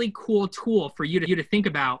really cool tool for you to think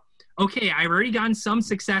about. Okay, I've already gotten some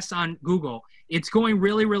success on Google. It's going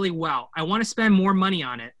really, really well. I want to spend more money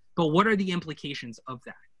on it, but what are the implications of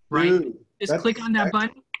that? Right? Dude, just click on that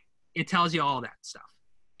button. It tells you all that stuff.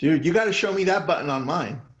 Dude, you got to show me that button on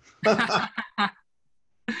mine.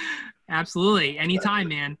 Absolutely. Anytime,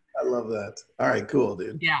 man. I love that. All right, cool,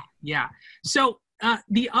 dude. Yeah, yeah. So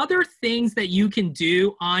the other things that you can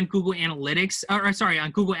do on Google Analytics, or sorry,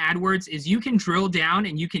 on Google AdWords is you can drill down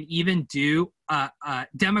and you can even do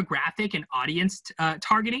demographic and audience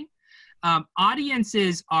targeting.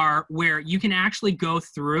 Audiences are where you can actually go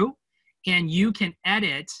through and you can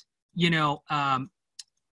edit, let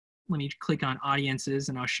me click on audiences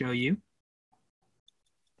and I'll show you.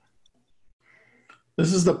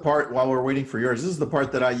 This is the part, while we're waiting for yours, this is the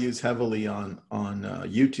part that I use heavily on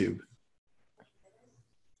YouTube.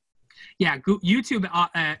 Yeah, YouTube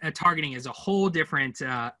targeting is a whole different,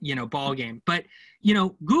 ball game. But,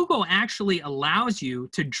 Google actually allows you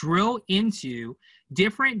to drill into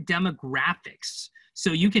different demographics.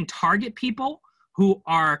 So you can target people who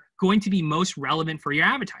are going to be most relevant for your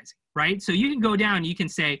advertising, right? So you can go down and you can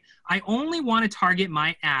say, I only want to target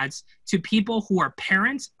my ads to people who are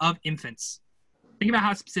parents of infants. Think about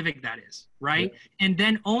how specific that is, right? Yeah. And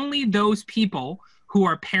then only those people who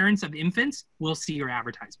are parents of infants will see your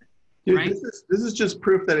advertisement. Dude, right? This is just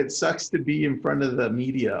proof that it sucks to be in front of the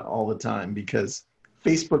media all the time because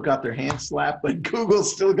Facebook got their hands slapped, but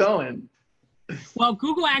Google's still going. Well,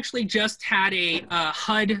 Google actually just had a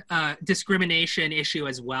HUD discrimination issue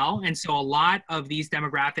as well. And so a lot of these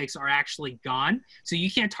demographics are actually gone. So you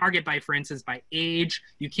can't target by, for instance, by age.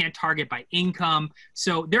 You can't target by income.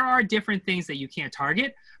 So there are different things that you can't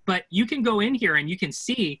target, but you can go in here and you can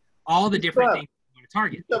see all the different things you want to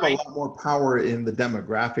target. You have a lot more power in the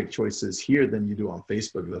demographic choices here than you do on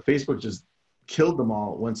Facebook. The Facebook just killed them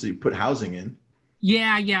all once you put housing in.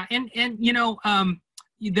 Yeah, yeah. And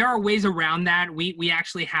there are ways around that. We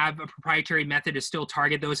actually have a proprietary method to still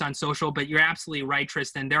target those on social, but you're absolutely right,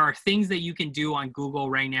 Tristan. There are things that you can do on Google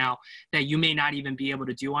right now that you may not even be able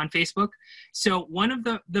to do on Facebook. So one of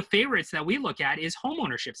the favorites that we look at is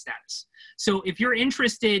homeownership status. So if you're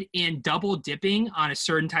interested in double dipping on a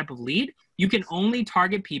certain type of lead, you can only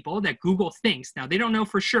target people that Google thinks, now they don't know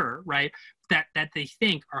for sure, right, that they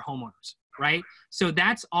think are homeowners, right? So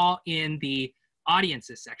that's all in the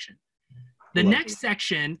audiences section. The next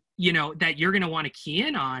section, that you're going to want to key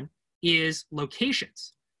in on is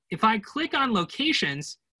locations. If I click on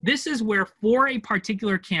locations, this is where for a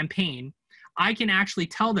particular campaign, I can actually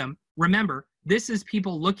tell them, remember, this is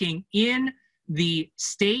people looking in the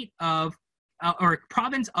state of or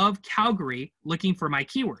province of Calgary looking for my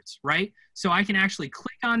keywords, right? So I can actually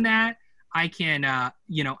click on that. I can,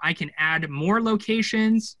 I can add more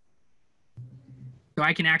locations. So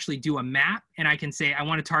I can actually do a map and I can say, I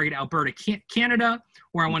want to target Alberta, Canada,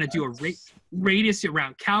 or I want to do a radius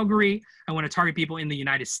around Calgary. I want to target people in the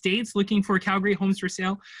United States looking for Calgary homes for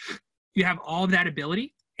sale. You have all of that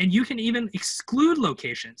ability and you can even exclude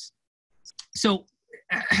locations. So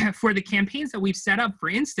for the campaigns that we've set up, for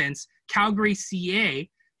instance, Calgary, CA,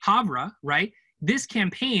 Havre, right? This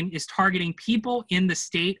campaign is targeting people in the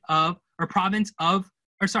state of, or province of,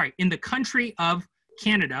 or sorry, in the country of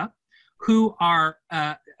Canada, who are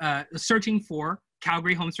searching for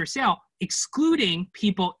Calgary homes for sale, excluding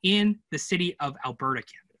people in the city of Alberta,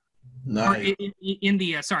 Canada. Nice. Or in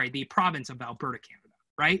the, the province of Alberta, Canada,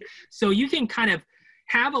 right? So you can kind of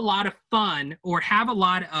have a lot of fun or have a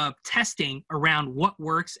lot of testing around what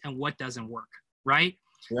works and what doesn't work, right?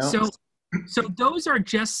 Yeah. So those are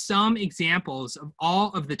just some examples of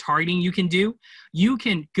all of the targeting you can do. You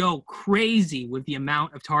can go crazy with the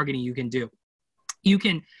amount of targeting you can do. You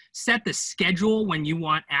can set the schedule when you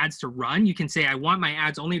want ads to run. You can say, I want my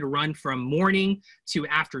ads only to run from morning to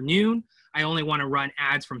afternoon. I only want to run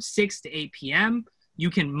ads from 6 to 8 p.m.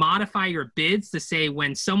 You can modify your bids to say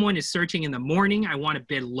when someone is searching in the morning, I want to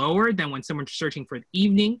bid lower than when someone's searching for the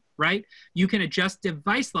evening, right? You can adjust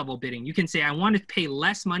device level bidding. You can say, I want to pay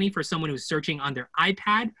less money for someone who's searching on their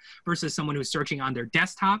iPad versus someone who's searching on their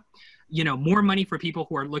desktop. More money for people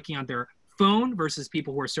who are looking on their phone versus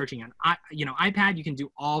people who are searching on iPad. You can do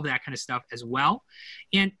all that kind of stuff as well.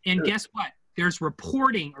 And guess what? There's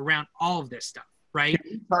reporting around all of this stuff, right?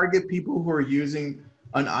 Can you target people who are using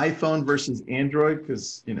an iPhone versus Android?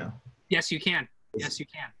 Because, Yes, you can. Yes, you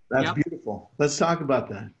can. That's beautiful. Let's talk about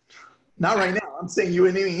that. Not right now. I'm saying you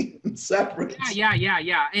and me separate.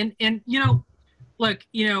 Yeah. And look,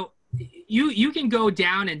 you can go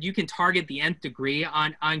down and you can target the nth degree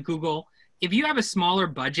on Google. If you have a smaller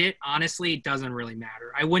budget, honestly, it doesn't really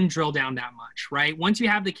matter. I wouldn't drill down that much, right? Once you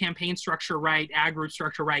have the campaign structure right, ad group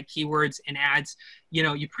structure right, keywords and ads,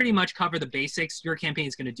 you pretty much cover the basics. Your campaign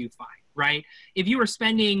is going to do fine, right? If you are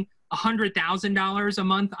spending $100,000 a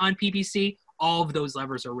month on PPC, all of those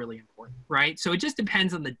levers are really important, right? So it just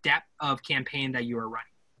depends on the depth of campaign that you are running.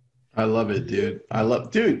 I love it, dude.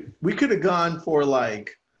 Dude, we could have gone for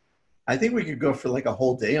like I think we could go for like a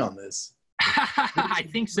whole day on this. I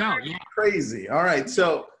think so. Yeah. Crazy. All right.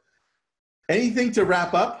 So anything to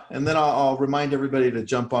wrap up, and then I'll remind everybody to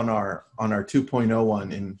jump on our 2.0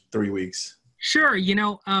 one in 3 weeks. Sure.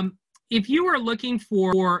 If you are looking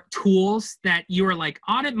for tools that you are like,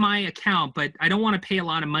 audit my account, but I don't want to pay a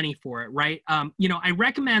lot of money for it, right? I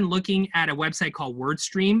recommend looking at a website called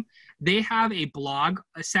WordStream. They have a blog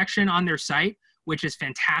section on their site, which is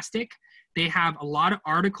fantastic. They have a lot of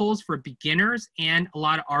articles for beginners and a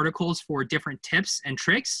lot of articles for different tips and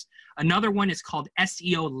tricks. Another one is called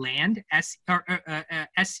SEO Land,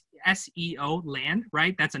 SEO Land,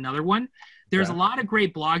 right? That's another one. There's a lot of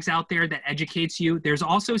great blogs out there that educates you. There's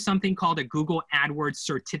also something called a Google AdWords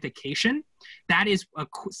certification. That is a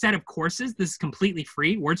set of courses. This is completely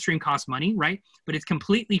free. WordStream costs money, right? But it's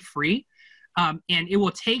completely free. And it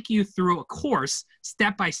will take you through a course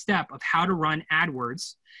step by step of how to run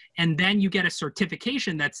AdWords. And then you get a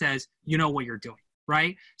certification that says, you know what you're doing,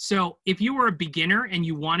 right? So if you were a beginner and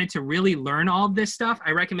you wanted to really learn all of this stuff,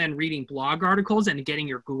 I recommend reading blog articles and getting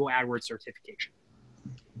your Google AdWords certification.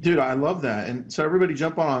 Dude, I love that. And so everybody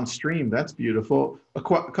jump on stream. That's beautiful. A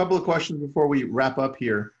couple of questions before we wrap up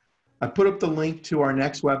here. I put up the link to our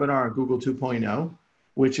next webinar on Google 2.0,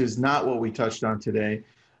 which is not what we touched on today.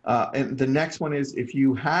 And the next one is, if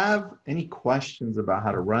you have any questions about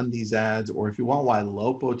how to run these ads, or if you want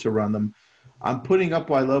Ylopo to run them, I'm putting up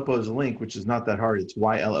Ylopo's link, which is not that hard. It's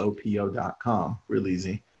ylopo.com. Real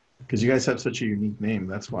easy. Because you guys have such a unique name.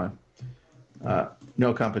 That's why.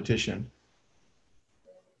 No competition.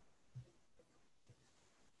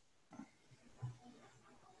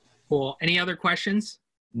 Cool. Any other questions?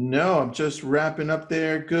 No, I'm just wrapping up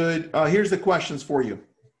there. Good. Here's the questions for you.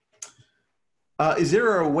 Is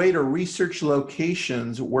there a way to research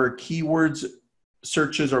locations where keywords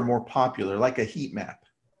searches are more popular, like a heat map?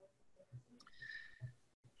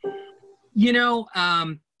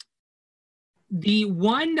 The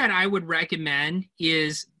one that I would recommend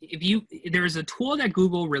is there's a tool that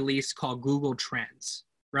Google released called Google Trends,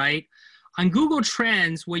 right? On Google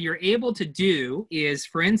Trends, what you're able to do is,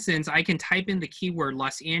 for instance, I can type in the keyword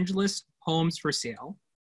Los Angeles homes for sale,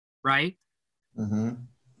 right? Mm-hmm.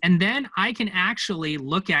 And then I can actually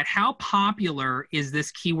look at how popular is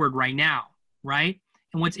this keyword right now, right?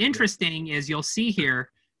 And what's interesting is you'll see here,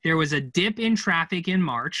 there was a dip in traffic in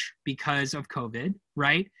March because of COVID,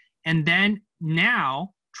 right? And then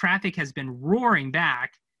now traffic has been roaring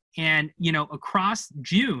back, and across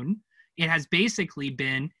June, it has basically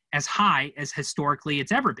been as high as historically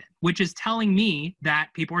it's ever been, which is telling me that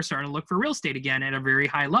people are starting to look for real estate again at a very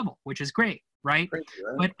high level, which is great, right?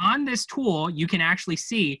 But on this tool, you can actually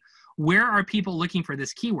see, where are people looking for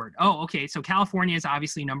this keyword? Oh, okay, so California is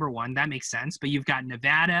obviously number one. That makes sense. But you've got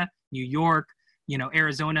Nevada, New York,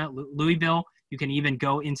 Arizona, Louisville. You can even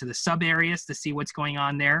go into the sub areas to see what's going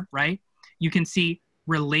on there, right? You can see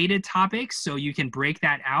related topics, so you can break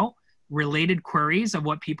that out, related queries of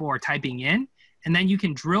what people are typing in. And then you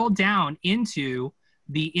can drill down into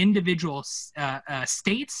the individual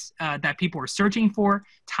states that people are searching for,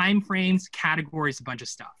 timeframes, categories, a bunch of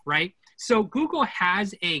stuff, right? So Google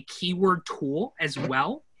has a keyword tool as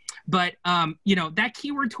well, but that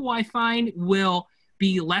keyword tool I find will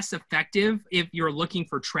be less effective if you're looking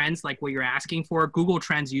for trends like what you're asking for. Google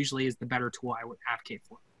Trends usually is the better tool I would advocate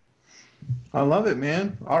for. I love it,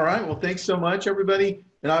 man. All right. Well, thanks so much, everybody.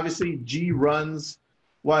 And obviously, G runs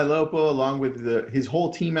Ylopo along with his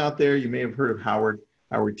whole team out there. You may have heard of Howard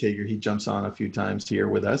Tager. He jumps on a few times here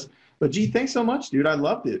with us. But G, thanks so much, dude. I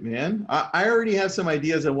loved it, man. I already have some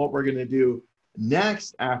ideas on what we're going to do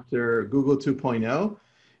next after Google 2.0.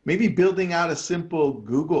 Maybe building out a simple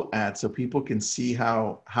Google ad so people can see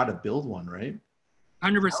how to build one, right?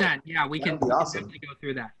 100%. Yeah, we can awesome. definitely go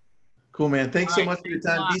through that. Cool, man. Thanks so much for your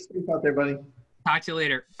time. Be safe out there, buddy. Talk to you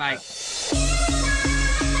later. Bye.